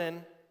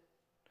person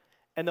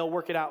and they'll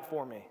work it out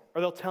for me,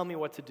 or they'll tell me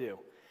what to do.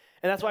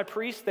 And that's why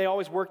priests, they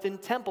always worked in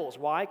temples.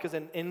 Why? Because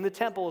in the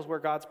temple is where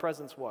God's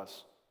presence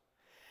was.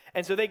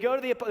 And so they go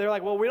to they're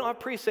like, well, we don't have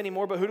priests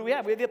anymore, but who do we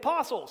have? We have the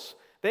apostles.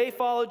 They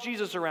followed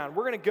Jesus around.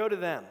 We're going to go to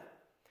them.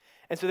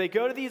 And so they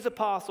go to these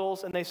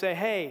apostles and they say,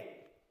 hey,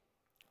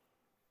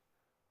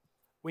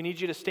 we need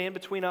you to stand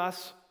between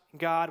us and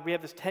God. We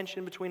have this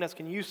tension between us.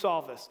 Can you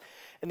solve this?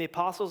 And the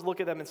apostles look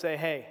at them and say,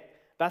 hey,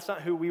 that's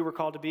not who we were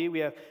called to be.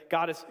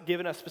 God has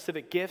given us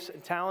specific gifts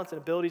and talents and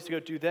abilities to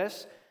go do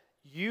this.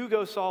 You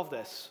go solve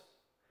this.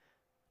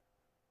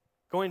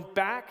 Going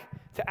back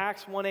to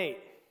Acts 1:8.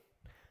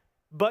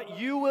 But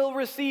you will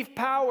receive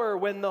power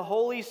when the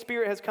Holy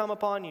Spirit has come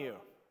upon you.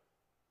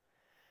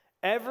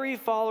 Every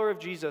follower of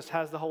Jesus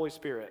has the Holy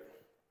Spirit.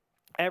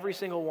 Every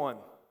single one.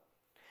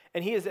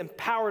 And he has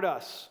empowered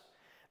us.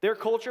 Their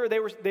culture,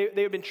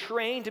 they have been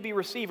trained to be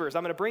receivers.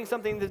 I'm going to bring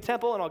something to the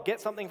temple and I'll get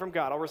something from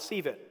God. I'll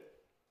receive it.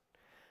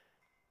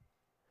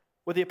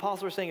 What the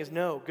apostles are saying is,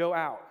 no, go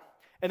out.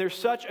 And there's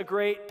such a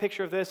great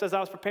picture of this. As I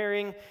was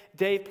preparing,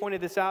 Dave pointed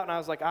this out, and I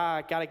was like,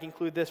 I got to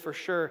include this for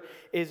sure,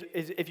 is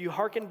if you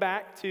hearken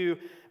back to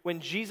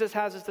when Jesus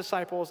has his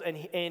disciples, and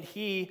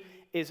he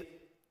is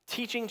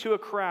teaching to a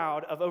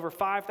crowd of over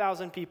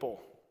 5,000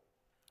 people.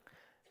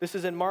 This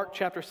is in Mark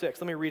chapter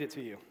 6. Let me read it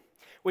to you.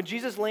 When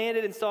Jesus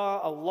landed and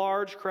saw a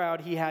large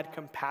crowd, he had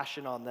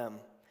compassion on them,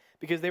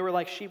 because they were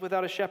like sheep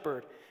without a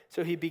shepherd.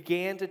 So he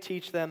began to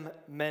teach them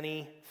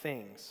many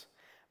things.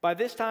 By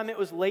this time it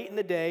was late in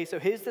the day, so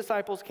his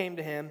disciples came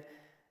to him.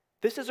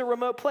 This is a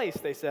remote place,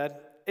 they said.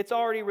 It's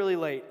already really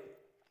late.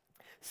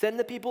 Send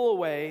the people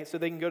away so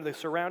they can go to the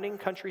surrounding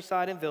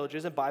countryside and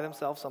villages and buy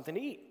themselves something to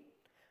eat.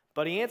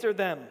 But he answered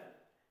them,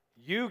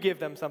 you give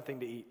them something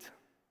to eat.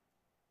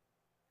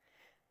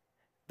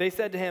 They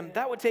said to him,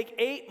 that would take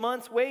 8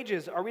 months'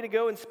 wages. Are we to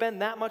go and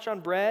spend that much on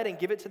bread and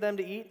give it to them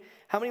to eat?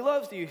 How many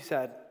loaves do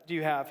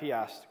you have, he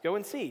asked. Go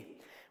and see.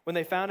 When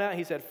they found out,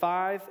 he said,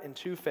 5 and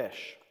 2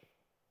 fish.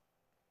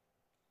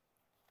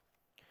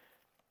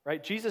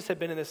 Right? Jesus had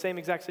been in the same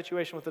exact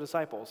situation with the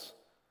disciples.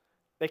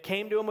 They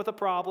came to him with a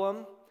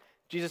problem.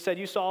 Jesus said,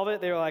 you solve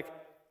it. They were like,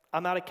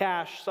 I'm out of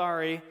cash,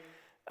 sorry.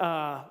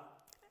 And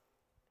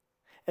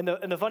And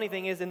the funny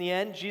thing is, in the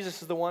end,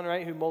 Jesus is the one,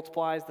 right, who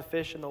multiplies the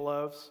fish and the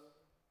loaves.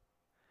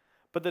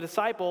 But the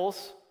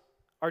disciples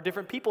are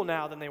different people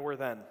now than they were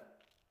then.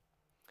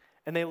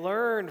 And they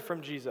learned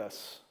from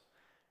Jesus,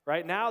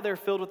 right? Now they're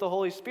filled with the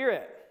Holy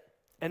Spirit.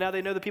 And now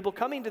they know the people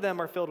coming to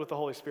them are filled with the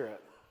Holy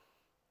Spirit.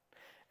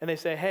 And they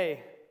say,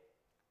 hey,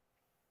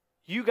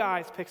 you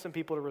guys pick some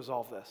people to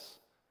resolve this.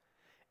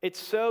 It's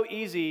so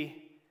easy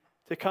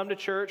to come to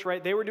church,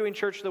 right? They were doing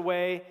church the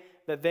way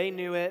that they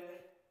knew it,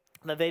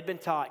 that they'd been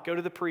taught. Go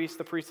to the priest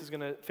is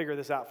going to figure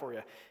this out for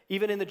you.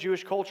 Even in the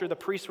Jewish culture, the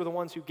priests were the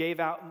ones who gave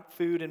out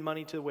food and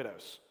money to the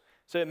widows.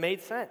 So it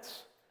made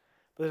sense.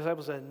 But the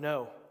disciples said,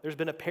 no, there's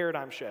been a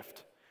paradigm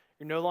shift.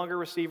 You're no longer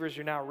receivers,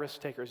 you're now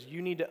risk takers.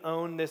 You need to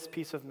own this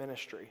piece of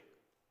ministry.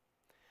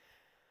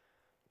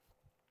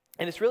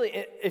 And it's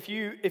really, if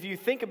you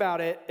think about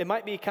it, it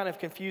might be kind of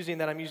confusing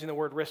that I'm using the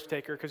word risk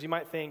taker, because you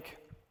might think,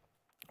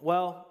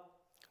 well,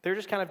 they're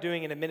just kind of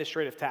doing an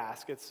administrative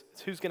task. It's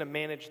who's going to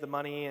manage the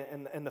money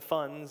and the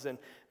funds and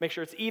make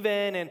sure it's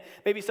even, and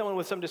maybe someone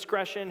with some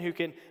discretion who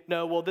can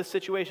know, well, this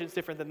situation is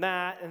different than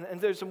that,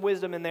 and there's some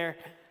wisdom in there.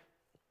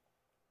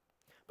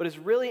 But it's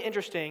really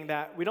interesting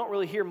that we don't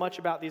really hear much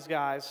about these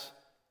guys,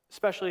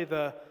 especially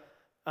the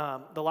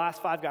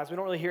last 5 guys. We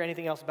don't really hear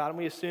anything else about them.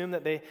 We assume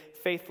that they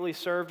faithfully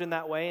served in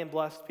that way and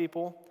blessed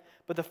people.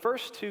 But the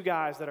first 2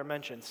 guys that are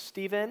mentioned,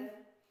 Stephen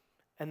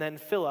and then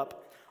Philip,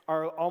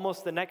 are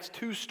almost the next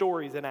 2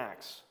 stories in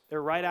Acts.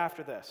 They're right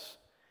after this.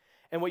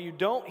 And what you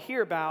don't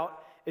hear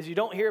about is you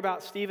don't hear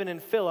about Stephen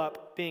and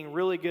Philip being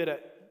really good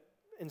at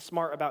and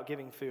smart about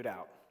giving food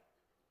out.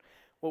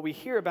 What we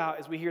hear about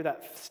is we hear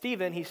that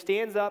Stephen, he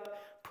stands up,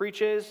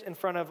 preaches in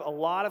front of a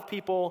lot of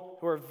people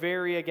who are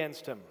very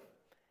against him.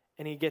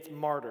 And he gets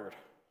martyred.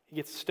 He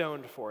gets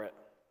stoned for it.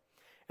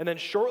 And then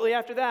shortly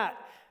after that,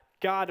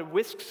 God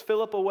whisks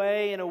Philip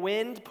away in a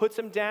wind, puts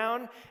him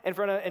down in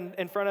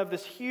front of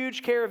this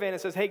huge caravan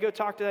and says, hey, go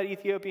talk to that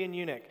Ethiopian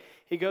eunuch.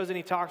 He goes and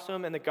he talks to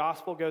him, and the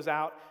gospel goes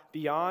out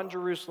beyond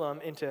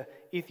Jerusalem into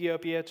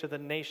Ethiopia, to the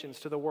nations,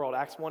 to the world.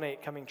 Acts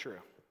 1:8 coming true.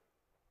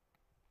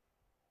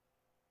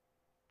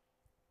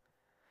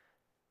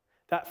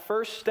 That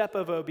first step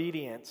of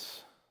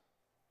obedience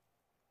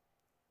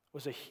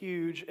was a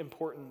huge,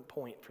 important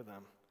point for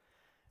them,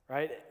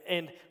 right?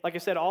 And like I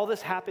said, all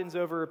this happens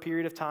over a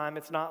period of time.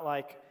 It's not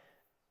like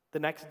the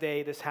next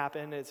day this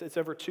happened. It's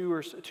over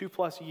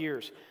 2+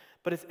 years.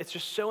 But it's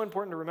just so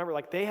important to remember,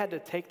 like, they had to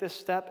take this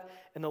step,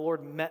 and the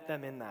Lord met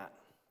them in that.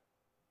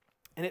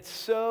 And it's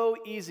so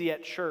easy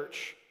at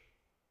church,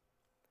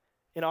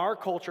 in our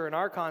culture, in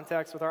our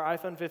context, with our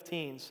iPhone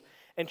 15s,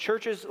 and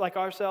churches like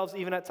ourselves,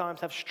 even at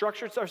times, have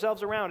structured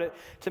ourselves around it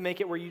to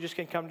make it where you just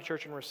can come to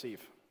church and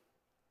receive.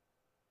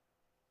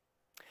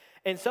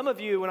 And some of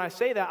you, when I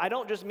say that, I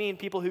don't just mean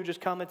people who just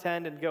come,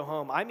 attend, and go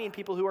home. I mean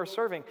people who are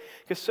serving.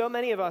 Because so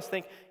many of us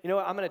think, you know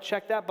what, I'm going to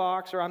check that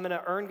box, or I'm going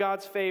to earn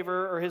God's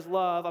favor or his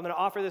love. I'm going to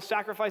offer the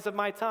sacrifice of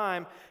my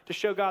time to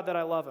show God that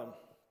I love him.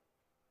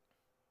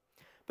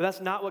 But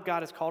that's not what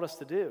God has called us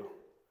to do.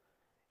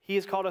 He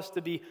has called us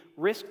to be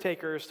risk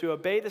takers, to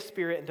obey the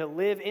Spirit, and to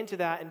live into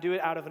that and do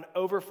it out of an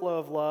overflow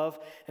of love,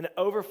 an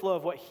overflow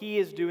of what he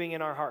is doing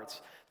in our hearts.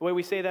 The way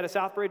we say that at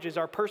Southbridge is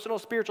our personal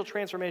spiritual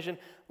transformation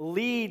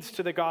leads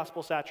to the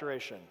gospel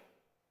saturation.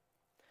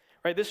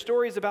 Right? This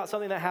story is about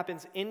something that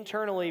happens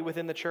internally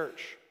within the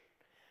church.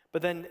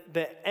 But then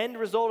the end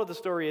result of the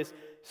story is,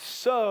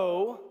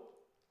 so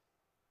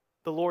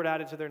the Lord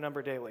added to their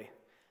number daily.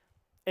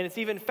 And it's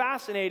even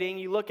fascinating.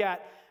 You look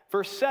at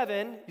verse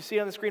 7, you see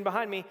on the screen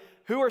behind me,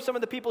 who are some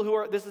of the people who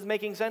are this is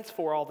making sense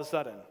for all of a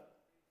sudden?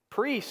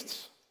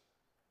 Priests.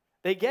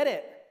 They get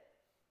it.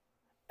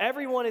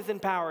 Everyone is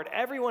empowered.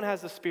 Everyone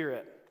has the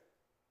Spirit.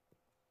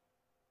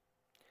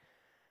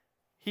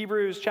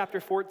 Hebrews chapter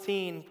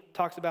 14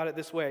 talks about it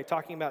this way,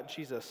 talking about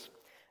Jesus.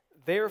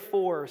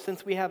 Therefore,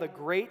 since we have a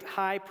great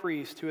high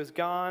priest who has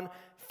gone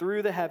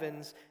through the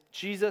heavens,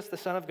 Jesus, the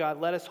Son of God,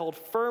 let us hold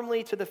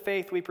firmly to the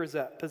faith we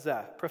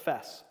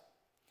profess.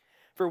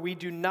 For we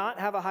do not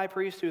have a high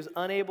priest who is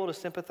unable to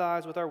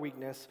sympathize with our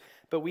weakness,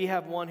 but we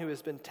have one who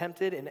has been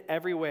tempted in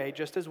every way,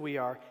 just as we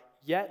are,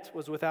 yet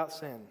was without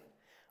sin.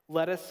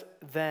 Let us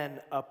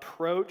then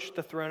approach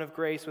the throne of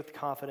grace with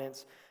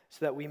confidence,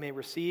 so that we may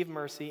receive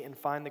mercy and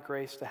find the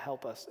grace to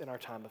help us in our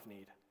time of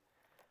need.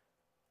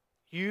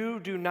 You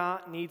do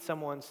not need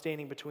someone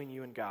standing between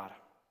you and God.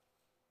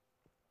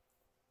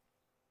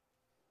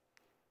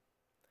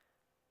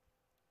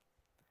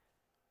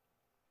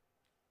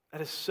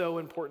 That is so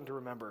important to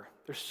remember.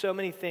 There's so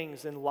many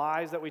things and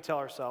lies that we tell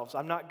ourselves.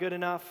 I'm not good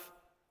enough.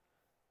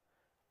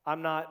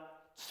 I'm not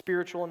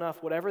spiritual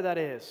enough. Whatever that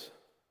is,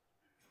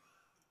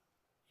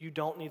 you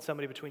don't need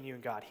somebody between you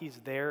and God. He's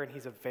there and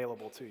he's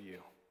available to you.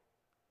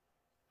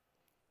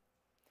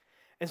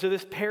 And so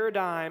this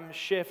paradigm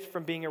shift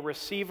from being a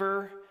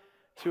receiver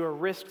to a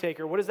risk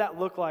taker, what does that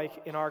look like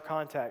in our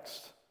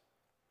context?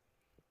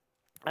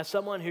 As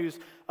someone who's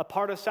a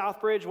part of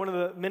Southbridge, one of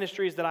the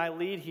ministries that I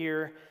lead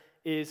here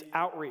is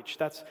outreach.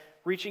 That's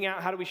reaching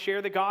out. How do we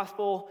share the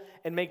gospel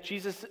and make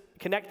Jesus,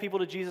 connect people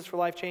to Jesus for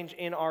life change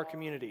in our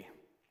community?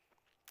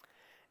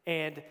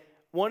 And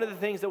one of the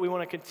things that we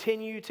want to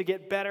continue to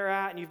get better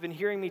at, and you've been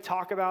hearing me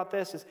talk about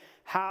this, is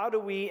how do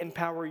we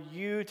empower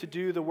you to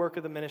do the work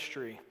of the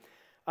ministry?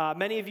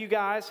 Many of you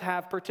guys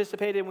have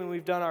participated when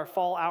we've done our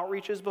fall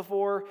outreaches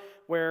before,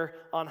 where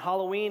on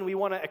Halloween we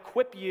want to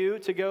equip you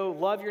to go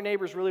love your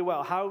neighbors really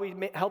well. How do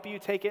we help you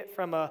take it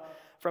from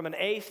an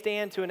A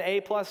stand to an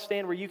A+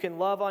 stand where you can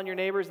love on your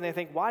neighbors and they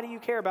think, why do you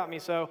care about me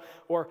so?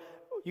 Or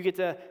you get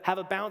to have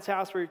a bounce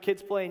house where your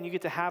kids play and you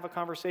get to have a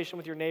conversation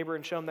with your neighbor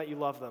and show them that you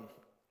love them.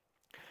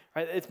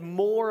 Right? It's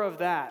more of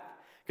that.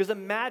 Because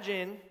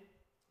imagine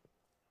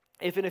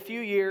if in a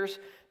few years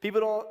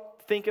people don't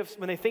think of,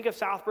 when they think of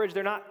Southbridge,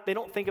 they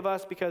don't think of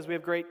us because we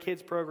have great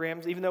kids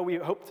programs, even though we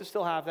hope to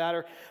still have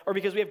that, or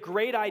because we have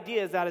great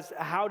ideas that is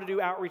how to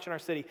do outreach in our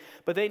city.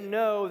 But they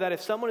know that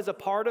if someone is a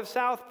part of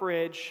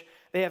Southbridge,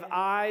 they have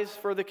eyes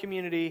for the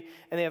community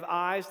and they have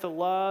eyes to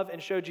love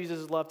and show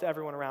Jesus' love to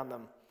everyone around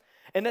them.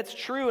 And that's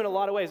true in a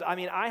lot of ways. I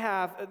mean,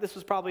 this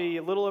was probably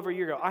a little over a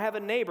year ago. I have a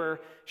neighbor,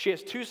 she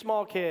has 2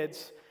 small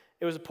kids.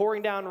 It was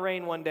pouring down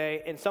rain one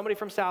day, and somebody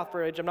from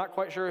Southbridge, I'm not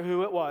quite sure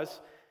who it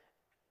was,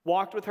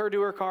 walked with her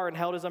to her car and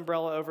held his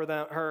umbrella over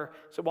her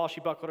while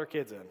she buckled her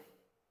kids in.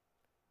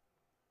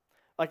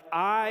 Like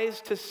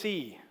eyes to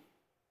see.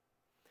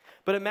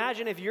 But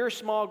imagine if your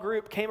small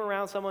group came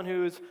around someone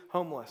who's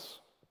homeless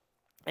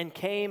and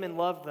came and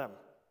loved them.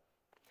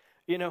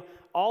 You know,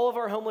 all of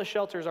our homeless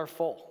shelters are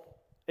full.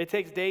 It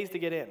takes days to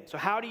get in. So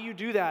how do you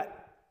do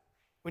that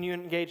when you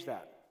engage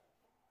that?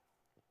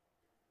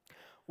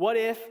 What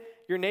if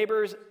your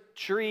neighbor's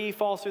tree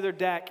falls through their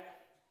deck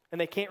and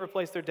they can't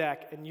replace their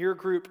deck, and your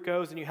group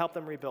goes and you help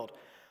them rebuild?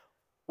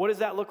 What does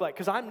that look like?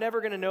 Because I'm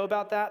never going to know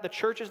about that. The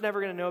church is never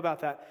going to know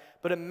about that.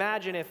 But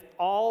imagine if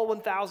all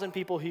 1,000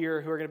 people here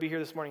who are going to be here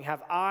this morning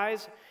have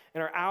eyes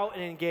and are out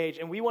and engaged.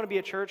 And we want to be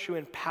a church who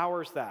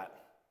empowers that.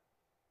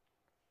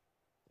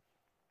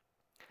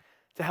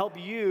 To help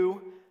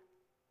you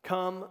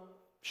come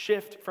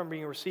shift from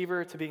being a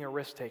receiver to being a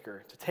risk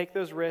taker. To take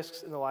those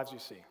risks in the lives you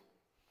see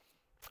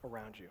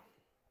around you.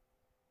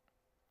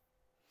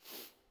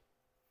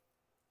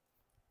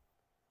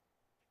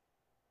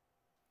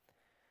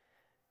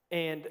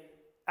 And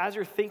as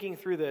you're thinking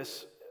through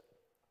this,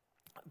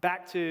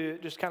 back to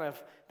just kind of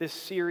this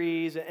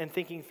series and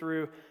thinking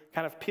through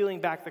kind of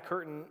peeling back the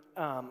curtain,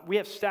 we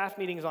have staff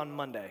meetings on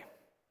Monday.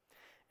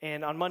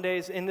 And on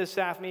Mondays in the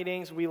staff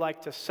meetings, we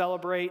like to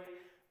celebrate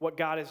what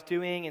God is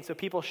doing. And so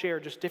people share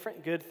just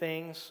different good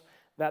things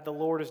that the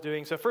Lord is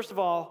doing. So first of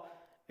all,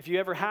 if you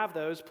ever have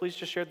those, please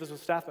just share those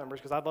with staff members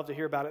because I'd love to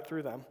hear about it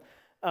through them.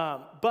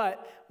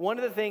 But one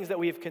of the things that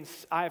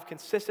I have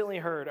consistently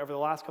heard over the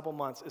last couple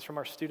months is from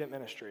our student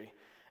ministry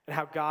and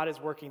how God is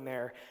working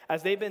there.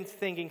 As they've been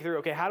thinking through,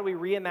 okay, how do we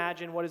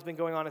reimagine what has been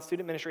going on in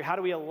student ministry? How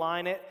do we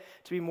align it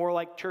to be more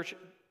like church,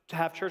 to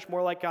have church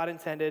more like God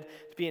intended,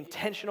 to be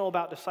intentional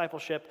about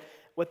discipleship?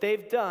 What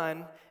they've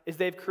done is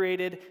they've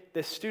created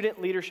this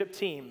student leadership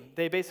team.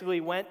 They basically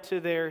went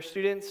to their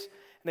students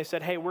and they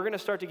said, hey, we're going to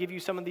start to give you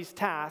some of these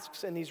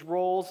tasks and these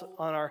roles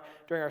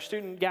during our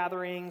student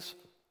gatherings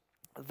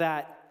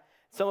that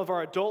some of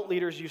our adult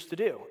leaders used to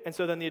do. And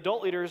so then the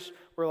adult leaders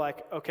were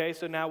like, okay,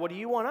 so now what do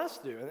you want us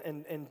to do?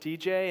 And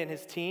DJ and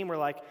his team were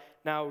like,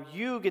 now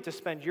you get to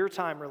spend your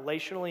time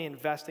relationally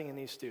investing in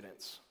these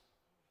students.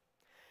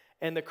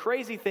 And the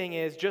crazy thing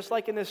is, just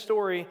like in this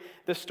story,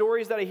 the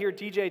stories that I hear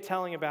DJ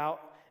telling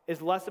about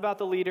is less about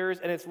the leaders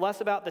and it's less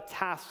about the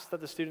tasks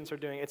that the students are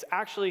doing. It's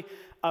actually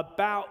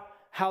about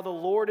how the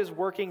Lord is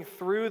working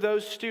through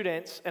those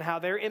students and how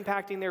they're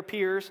impacting their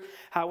peers,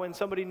 how when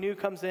somebody new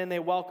comes in, they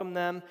welcome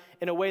them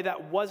in a way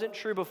that wasn't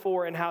true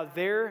before, and how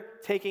they're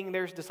taking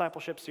their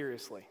discipleship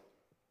seriously.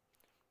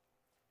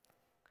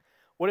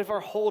 What if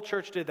our whole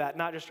church did that,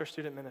 not just our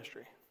student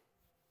ministry?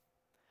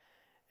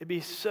 It'd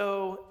be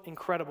so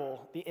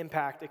incredible the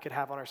impact it could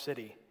have on our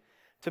city.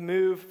 To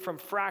move from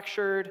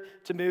fractured,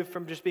 to move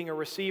from just being a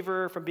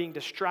receiver, from being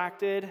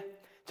distracted,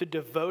 to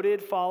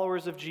devoted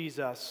followers of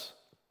Jesus.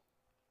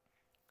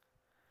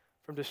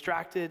 From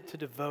distracted to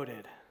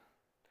devoted.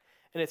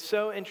 And it's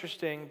so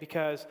interesting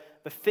because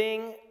the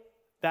thing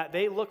that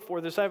they look for,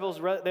 the disciples,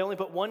 they only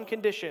put one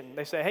condition.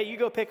 They say, hey, you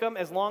go pick them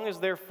as long as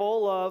they're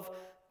full of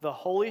the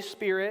Holy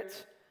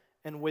Spirit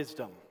and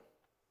wisdom.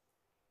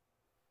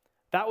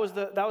 That was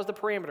the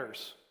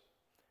parameters.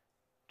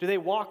 Do they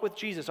walk with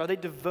Jesus? Are they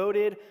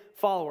devoted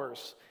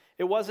followers?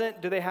 It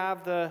wasn't, do they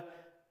have the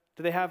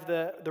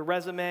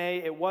resume?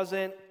 It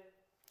wasn't,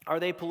 are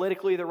they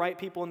politically the right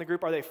people in the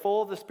group? Are they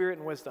full of the Spirit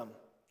and wisdom?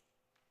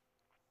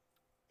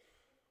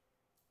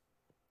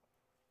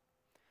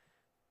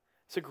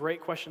 It's a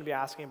great question to be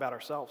asking about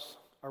ourselves.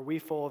 Are we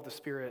full of the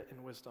Spirit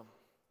and wisdom?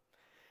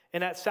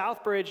 And at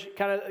Southbridge,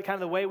 kind of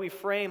the way we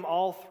frame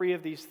all three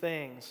of these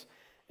things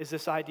is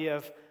this idea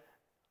of,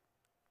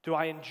 do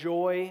I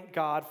enjoy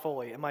God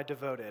fully? Am I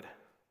devoted?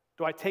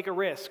 Do I take a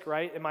risk,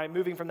 right? Am I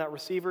moving from that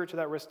receiver to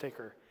that risk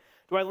taker?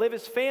 Do I live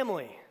as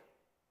family?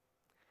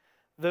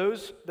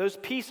 Those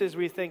pieces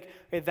we think,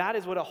 okay, that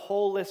is what a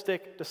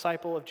holistic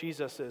disciple of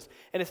Jesus is.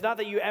 And it's not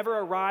that you ever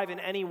arrive in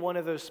any one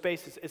of those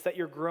spaces, it's that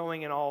you're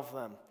growing in all of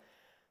them.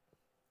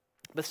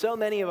 But so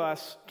many of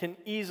us can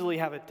easily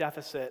have a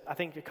deficit. I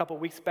think a couple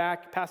weeks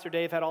back, Pastor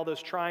Dave had all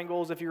those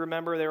triangles. If you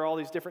remember, there were all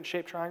these different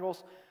shaped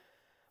triangles.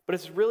 But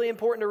it's really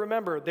important to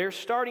remember, their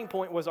starting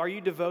point was, are you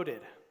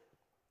devoted?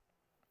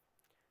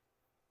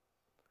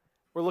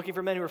 We're looking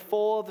for men who are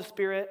full of the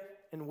Spirit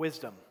and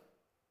wisdom.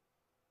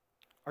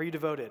 Are you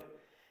devoted?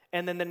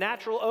 And then the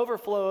natural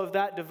overflow of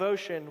that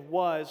devotion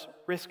was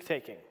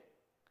risk-taking.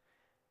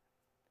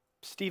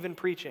 Stephen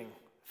preaching,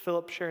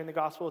 Philip sharing the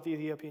gospel with the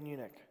Ethiopian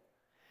eunuch.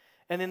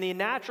 And then the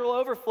natural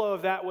overflow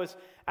of that was,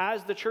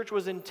 as the church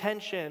was in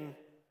tension,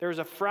 there was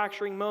a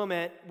fracturing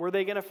moment. Were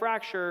they going to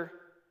fracture?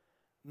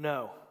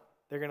 No.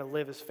 They're going to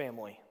live as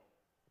family.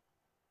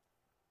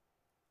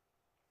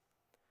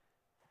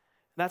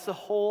 And that's the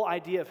whole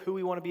idea of who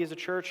we want to be as a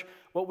church.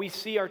 What we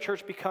see our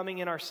church becoming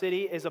in our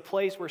city is a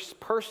place where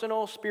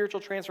personal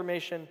spiritual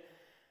transformation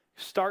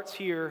starts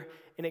here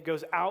and it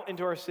goes out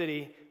into our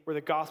city where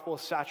the gospel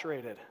is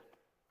saturated.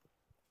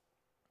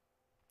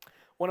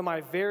 One of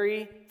my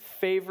very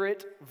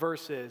favorite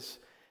verses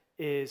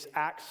is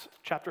Acts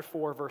chapter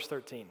 4, verse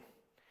 13.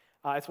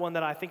 It's one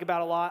that I think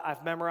about a lot.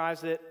 I've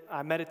memorized it.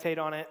 I meditate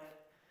on it.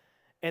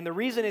 And the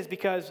reason is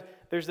because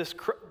there's this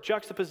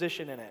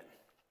juxtaposition in it.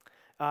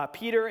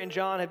 Peter and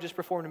John have just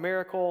performed a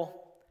miracle,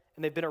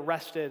 and they've been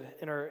arrested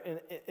and are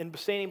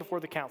standing before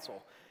the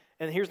council.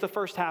 And here's the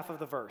first half of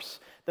the verse.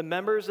 The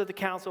members of the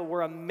council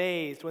were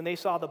amazed when they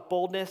saw the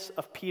boldness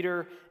of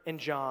Peter and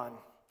John,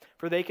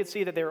 for they could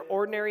see that they were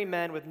ordinary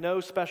men with no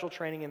special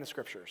training in the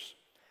scriptures.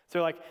 So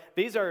they're like,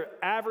 these are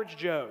average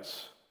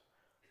Joes.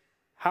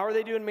 How are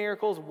they doing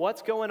miracles?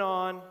 What's going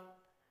on?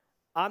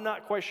 I'm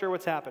not quite sure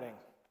what's happening.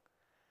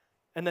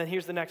 And then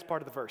here's the next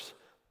part of the verse.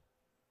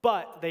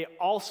 But they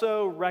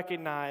also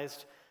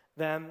recognized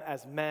them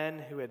as men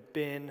who had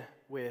been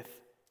with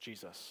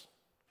Jesus.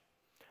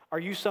 Are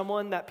you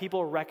someone that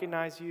people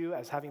recognize you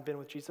as having been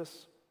with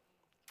Jesus?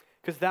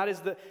 Because that is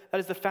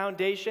the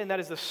foundation, that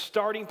is the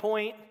starting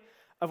point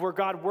of where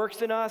God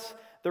works in us.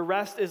 The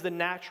rest is the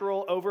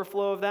natural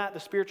overflow of that, the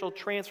spiritual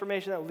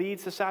transformation that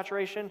leads to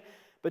saturation.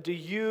 But do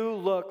you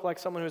look like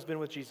someone who's been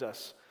with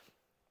Jesus?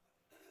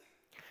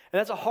 And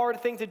that's a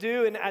hard thing to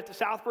do. And at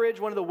Southbridge,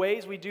 one of the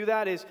ways we do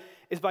that is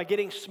by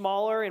getting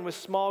smaller and with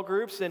small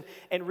groups and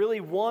really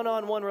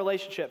one-on-one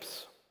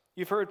relationships.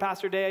 You've heard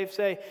Pastor Dave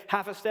say,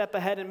 half a step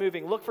ahead and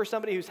moving. Look for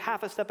somebody who's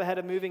half a step ahead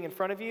of moving in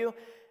front of you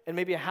and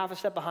maybe a half a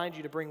step behind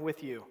you to bring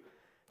with you.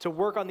 To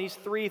work on these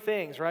three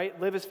things, right?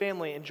 Live as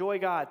family, enjoy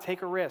God,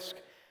 take a risk.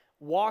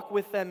 Walk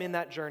with them in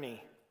that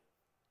journey.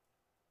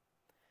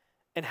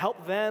 And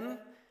help them,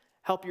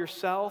 help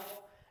yourself,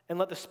 and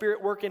let the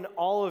Spirit work in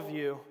all of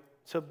you.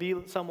 So be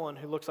someone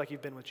who looks like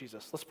you've been with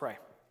Jesus. Let's pray.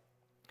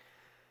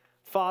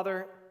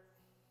 Father,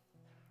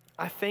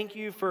 I thank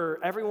you for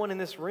everyone in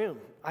this room.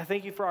 I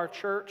thank you for our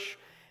church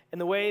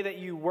and the way that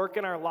you work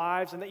in our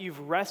lives and that you've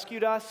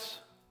rescued us.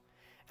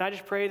 And I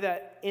just pray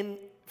that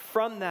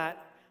from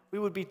that, we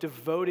would be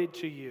devoted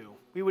to you.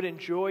 We would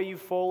enjoy you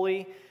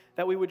fully,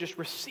 that we would just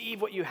receive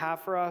what you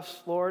have for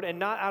us, Lord, and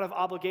not out of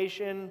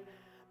obligation,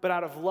 but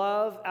out of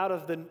love, out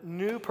of the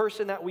new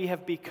person that we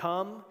have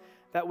become,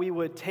 that we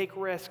would take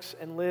risks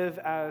and live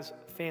as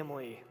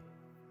family.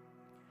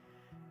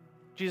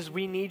 Jesus,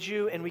 we need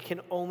you, and we can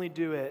only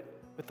do it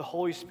with the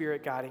Holy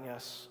Spirit guiding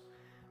us.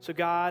 So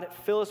God,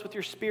 fill us with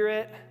your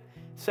Spirit.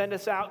 Send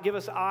us out. Give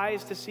us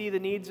eyes to see the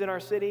needs in our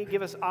city.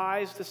 Give us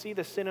eyes to see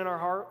the sin in our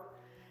heart,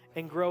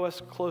 and grow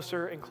us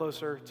closer and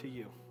closer to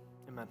you.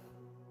 Amen.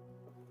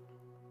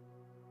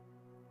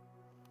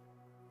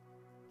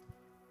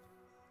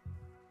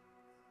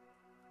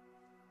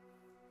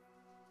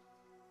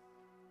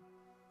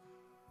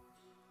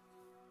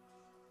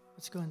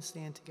 Let's go and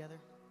stand together.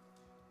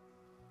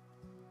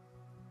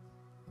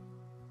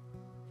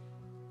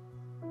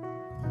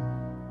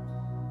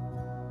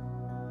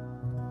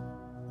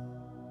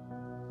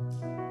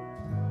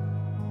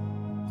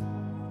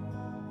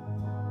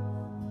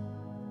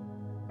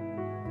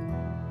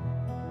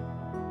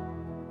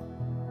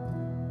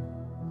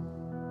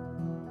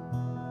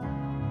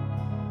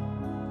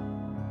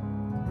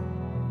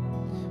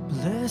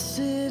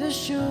 Blessed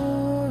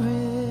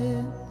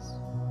assurance,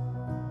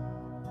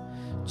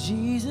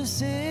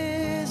 Jesus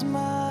is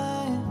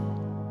mine.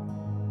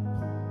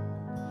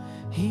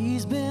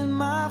 He's been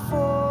my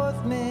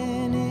fourth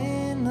man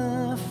in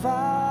the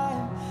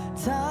fire,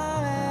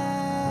 time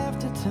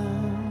after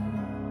time.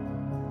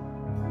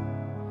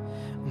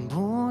 I'm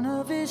born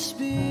of his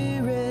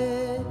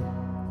Spirit,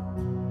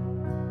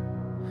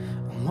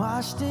 I'm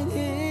washed in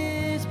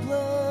his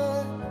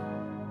blood.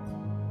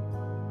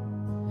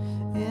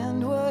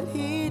 And what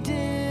he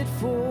did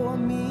for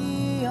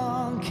me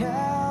on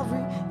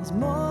Calvary is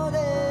more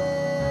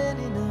than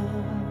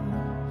enough.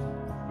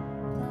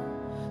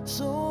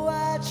 So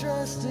I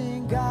trust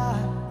in God,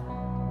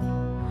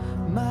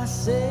 my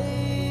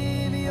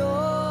Savior,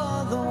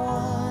 the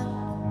one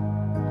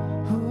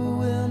who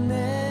will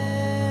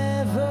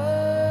never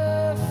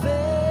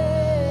fail.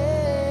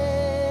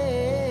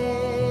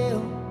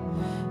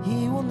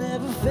 He will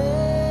never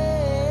fail.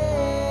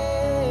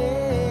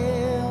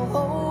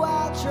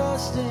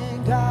 Trust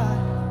in God,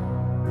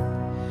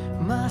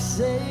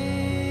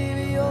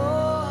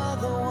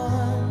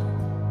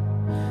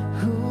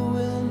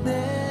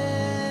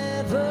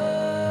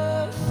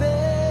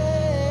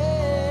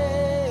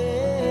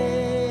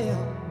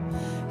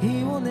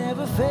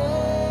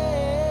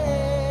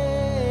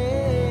 fail.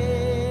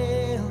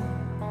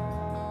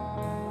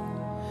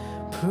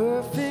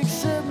 Perfect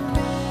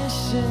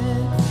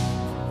submission,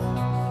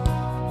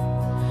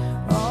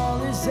 all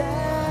is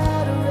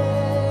at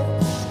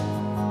rest,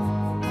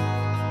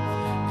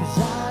 'cause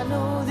I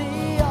know the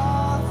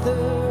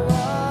author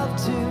of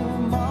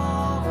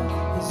tomorrow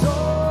has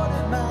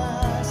ordered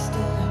my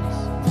steps.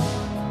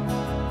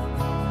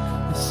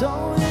 So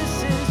this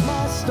is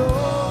my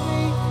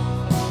story,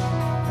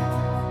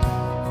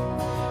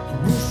 and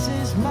this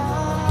is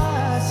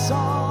my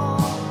song.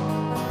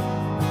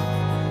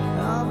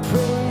 I'm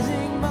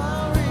praising my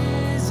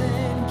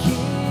risen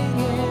King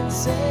and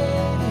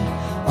Savior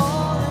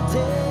all the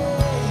day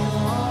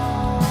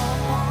long.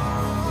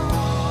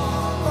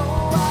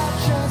 Oh, I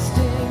trust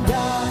in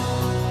God,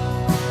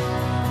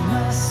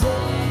 my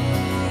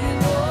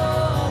Savior,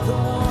 the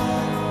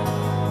one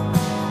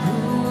who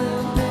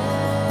will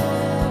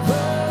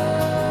never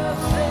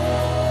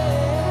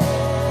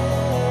fail.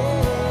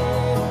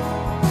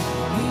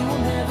 He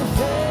will never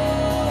fail.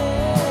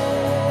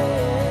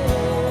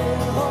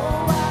 Oh,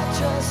 I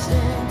trust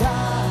in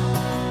God,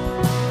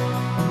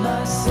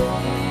 my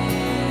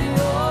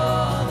Savior,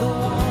 the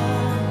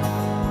one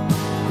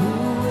who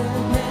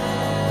will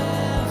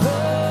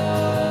never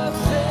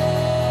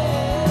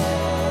fail.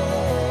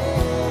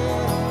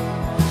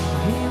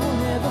 He will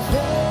never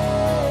fail.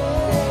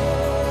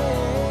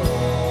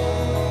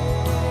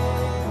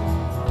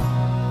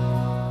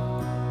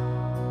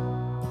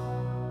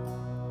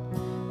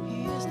 He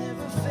has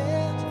never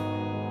failed,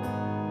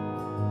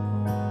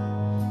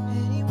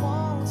 and he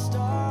won't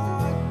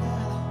start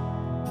now.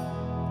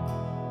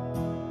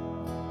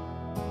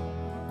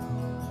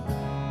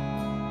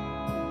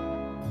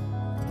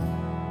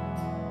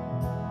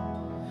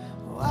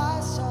 Oh, I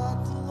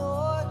sought the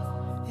Lord,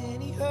 and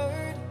he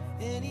heard,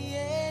 and he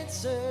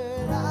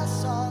answered. I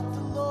sought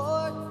the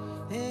Lord,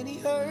 and he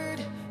heard,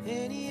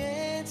 and he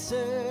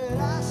answered.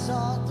 I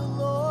sought the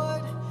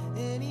Lord,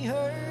 and he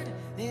heard,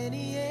 and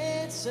he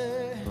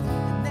answered.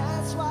 And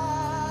that's why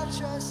I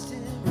trust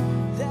him.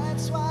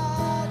 That's why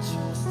I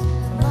trust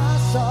him. I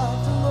sought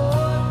the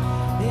Lord,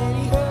 and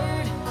he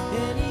heard,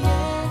 and he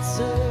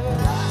answered.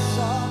 I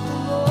sought the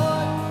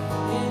Lord,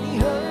 and he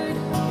heard,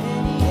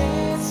 and he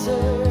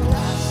answered.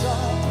 I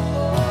sought the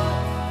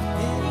Lord,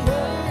 and he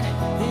heard,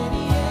 and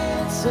he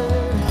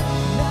answered.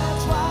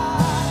 That's why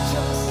I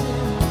trust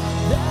him.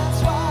 That's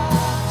why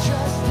I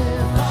trust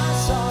him. I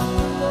sought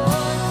the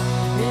Lord,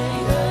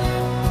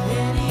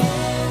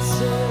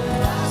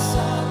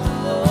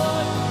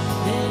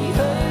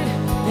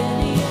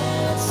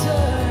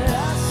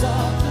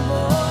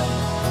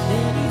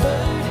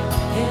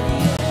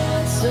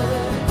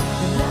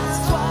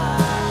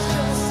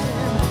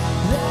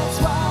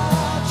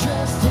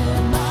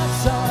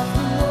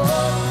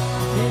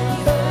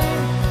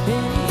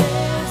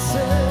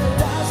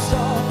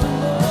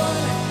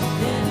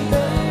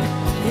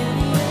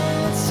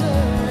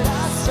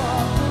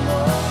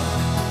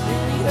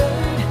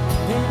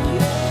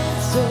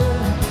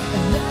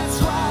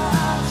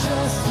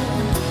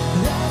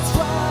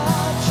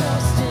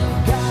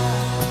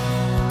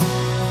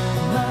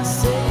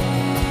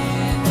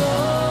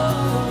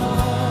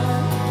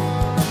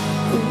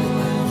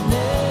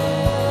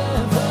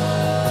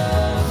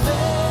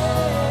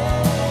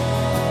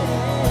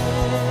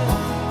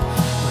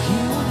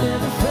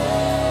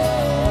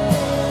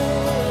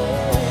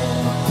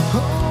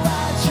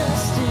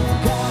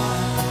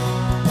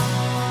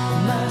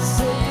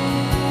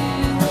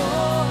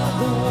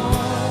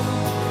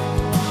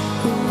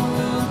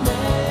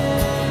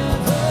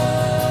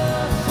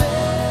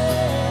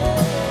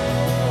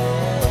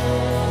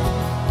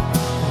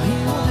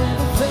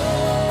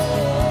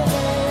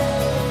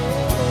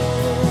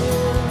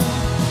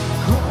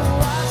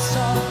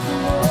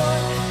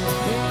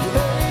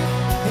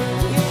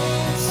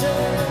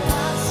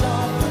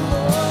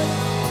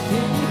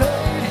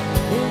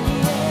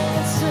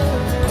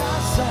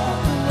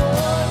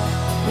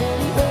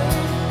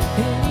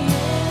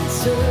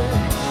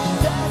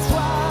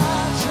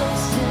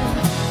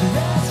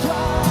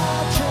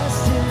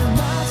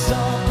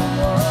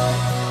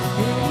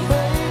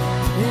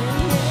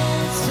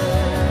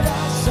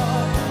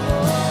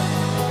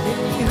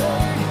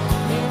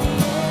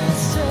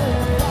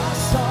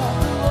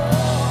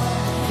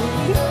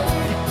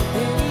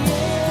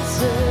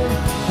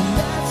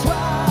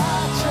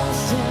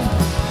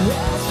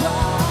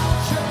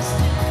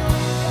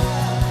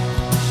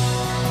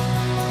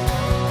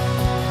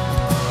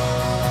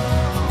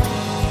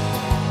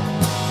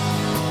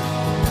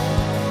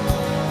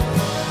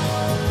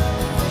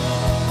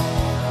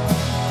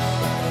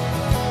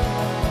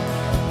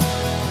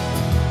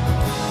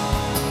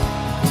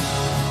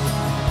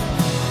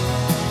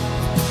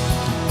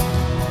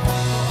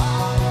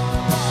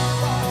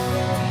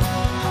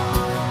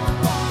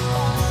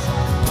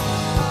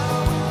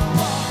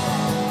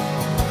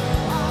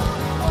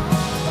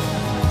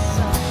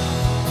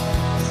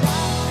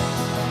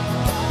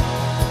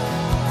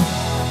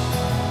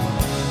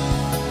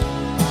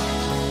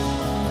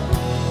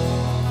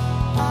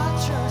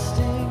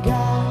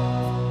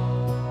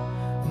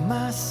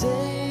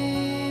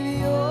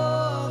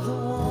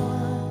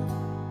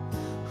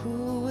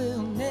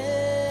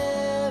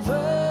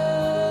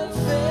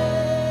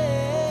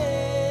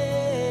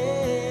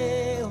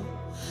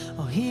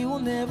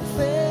 never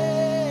fail.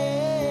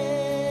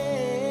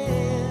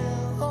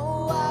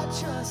 Oh, I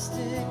trust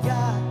in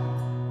God,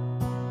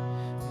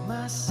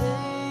 my Savior,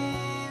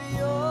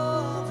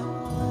 the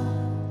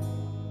one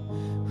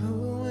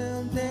who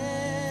will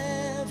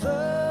never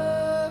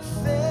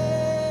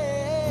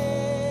fail.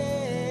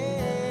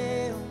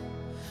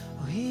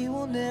 Oh, he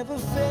will never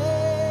fail.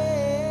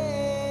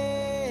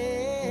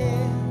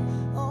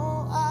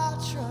 Oh, I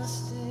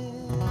trust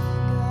in God.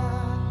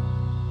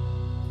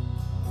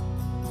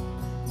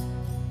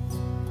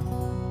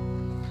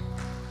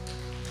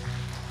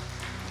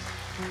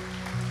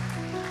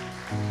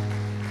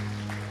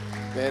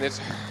 Man,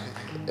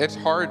 it's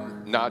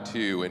hard not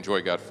to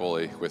enjoy God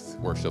fully with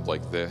worship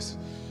like this.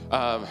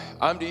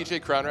 I'm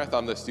DJ Crownrath.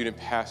 I'm the student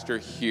pastor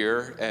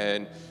here,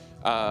 and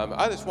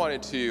I just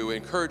wanted to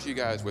encourage you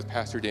guys with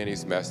Pastor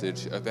Danny's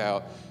message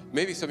about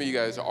maybe some of you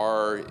guys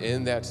are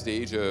in that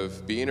stage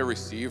of being a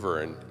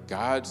receiver, and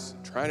God's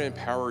trying to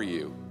empower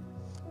you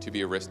to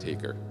be a risk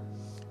taker.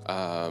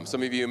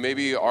 Some of you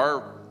maybe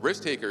are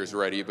risk takers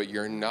already, but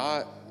you're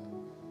not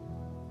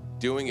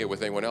doing it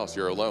with anyone else.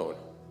 You're alone,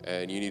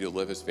 and you need to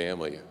live as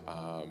family.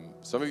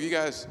 Some of you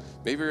guys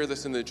maybe are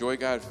listening to Enjoy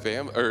God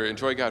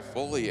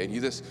fully, and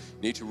you just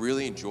need to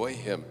really enjoy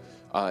Him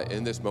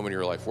in this moment of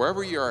your life.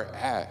 Wherever you are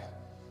at,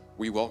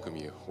 we welcome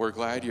you. We're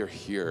glad you're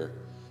here.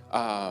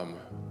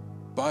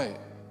 But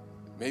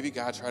maybe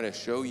God's trying to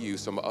show you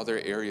some other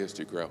areas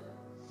to grow.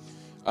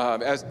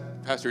 As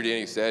Pastor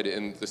Danny said,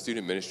 in the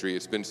student ministry,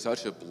 it's been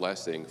such a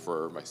blessing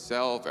for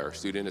myself, our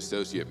student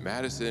associate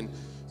Madison,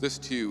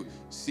 just to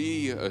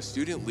see a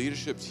student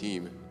leadership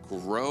team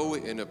grow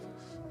in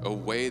a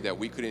way that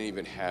we couldn't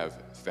even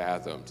have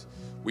fathomed.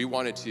 We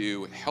wanted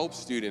to help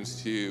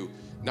students to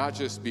not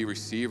just be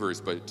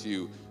receivers, but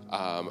to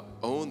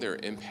own their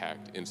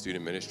impact in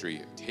student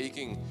ministry,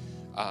 taking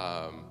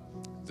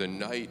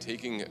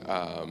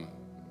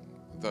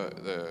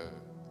the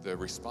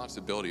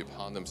responsibility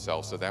upon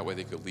themselves so that way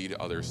they could lead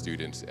other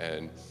students.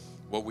 And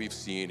what we've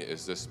seen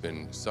is this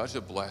been such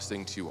a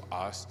blessing to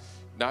us,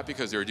 not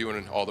because they're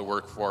doing all the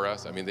work for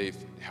us. I mean, they've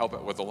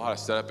helped with a lot of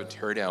setup and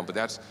tear down, but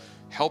that's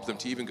helped them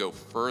to even go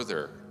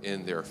further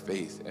in their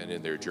faith and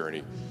in their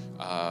journey.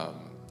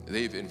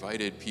 They've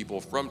invited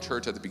people from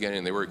church at the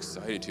beginning. They were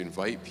excited to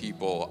invite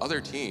people, other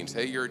teens.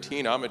 Hey, you're a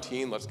teen, I'm a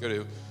teen, let's go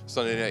to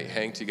Sunday night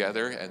hang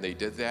together. And they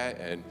did that,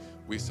 and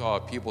we saw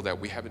people that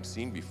we haven't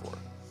seen before.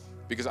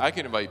 Because I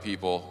can invite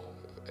people,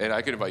 and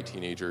I can invite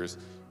teenagers,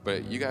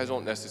 but you guys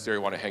don't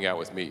necessarily want to hang out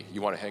with me.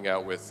 You want to hang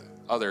out with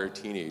other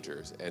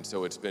teenagers. And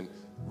so it's been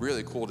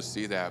really cool to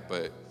see that.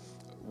 But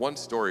one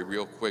story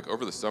real quick,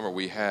 over the summer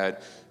we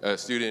had a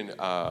student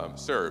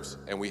serves,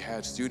 and we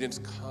had students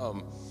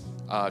come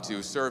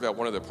to serve at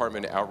one of the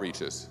apartment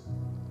outreaches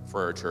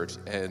for our church.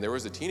 And there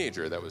was a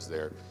teenager that was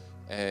there.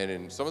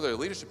 And some of the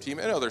leadership team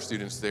and other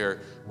students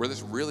there were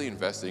just really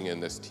investing in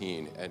this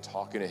teen and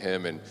talking to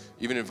him, and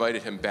even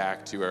invited him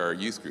back to our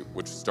youth group,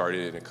 which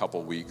started in a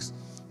couple weeks.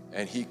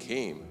 And he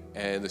came,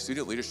 and the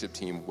student leadership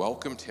team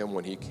welcomed him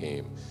when he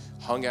came,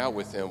 hung out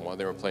with him while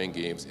they were playing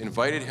games,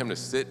 invited him to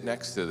sit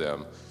next to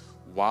them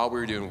while we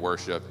were doing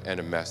worship and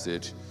a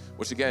message,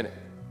 which again,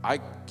 I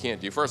can't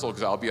do, first of all,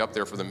 because I'll be up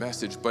there for the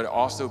message, but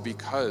also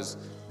because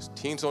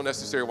teens don't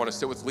necessarily want to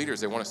sit with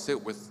leaders, they want to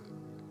sit with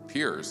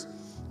peers.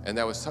 And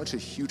that was such a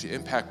huge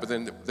impact. But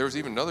then there was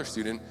even another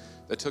student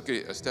that took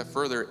it a step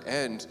further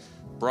and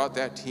brought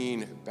that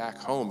teen back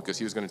home because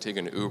he was going to take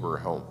an Uber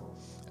home,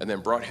 and then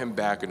brought him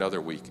back another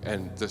week.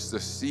 And just to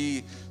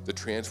see the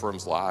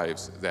transforms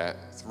lives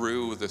that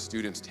through the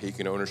students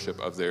taking ownership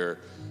of their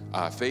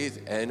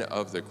faith and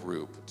of the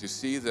group, to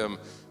see them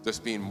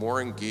just being more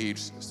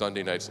engaged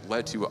Sunday nights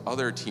led to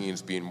other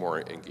teens being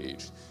more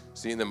engaged.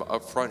 Seeing them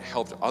up front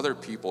helped other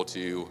people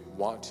to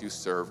want to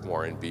serve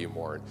more and be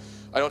more. And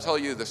I don't tell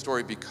you the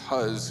story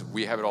because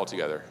we have it all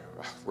together.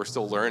 We're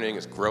still learning,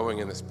 it's growing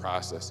in this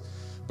process.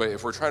 But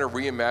if we're trying to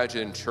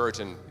reimagine church,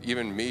 and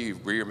even me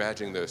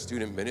reimagining the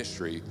student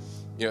ministry,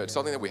 it's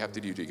something that we have to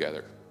do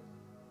together.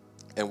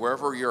 And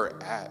wherever you're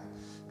at,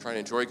 trying to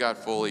enjoy God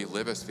fully,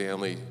 live as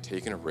family,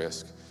 taking a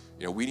risk,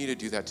 we need to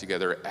do that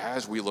together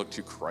as we look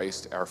to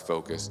Christ, our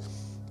focus,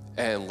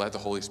 and let the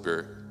Holy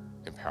Spirit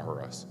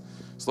empower us.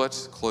 So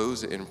let's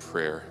close in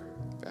prayer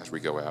as we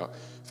go out.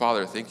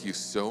 Father, thank you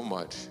so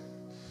much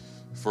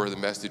for the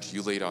message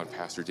you laid on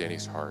Pastor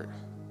Danny's heart,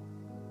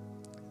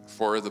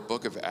 for the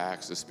book of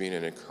Acts as being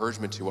an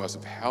encouragement to us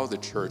of how the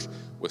church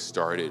was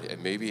started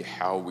and maybe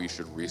how we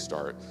should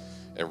restart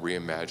and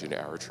reimagine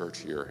our church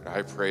here. And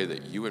I pray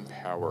that you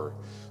empower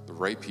the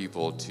right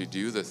people to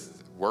do the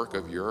work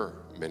of your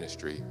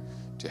ministry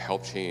to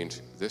help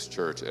change this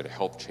church and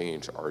help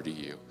change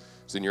RDU.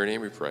 So in your name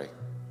we pray,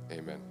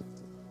 amen.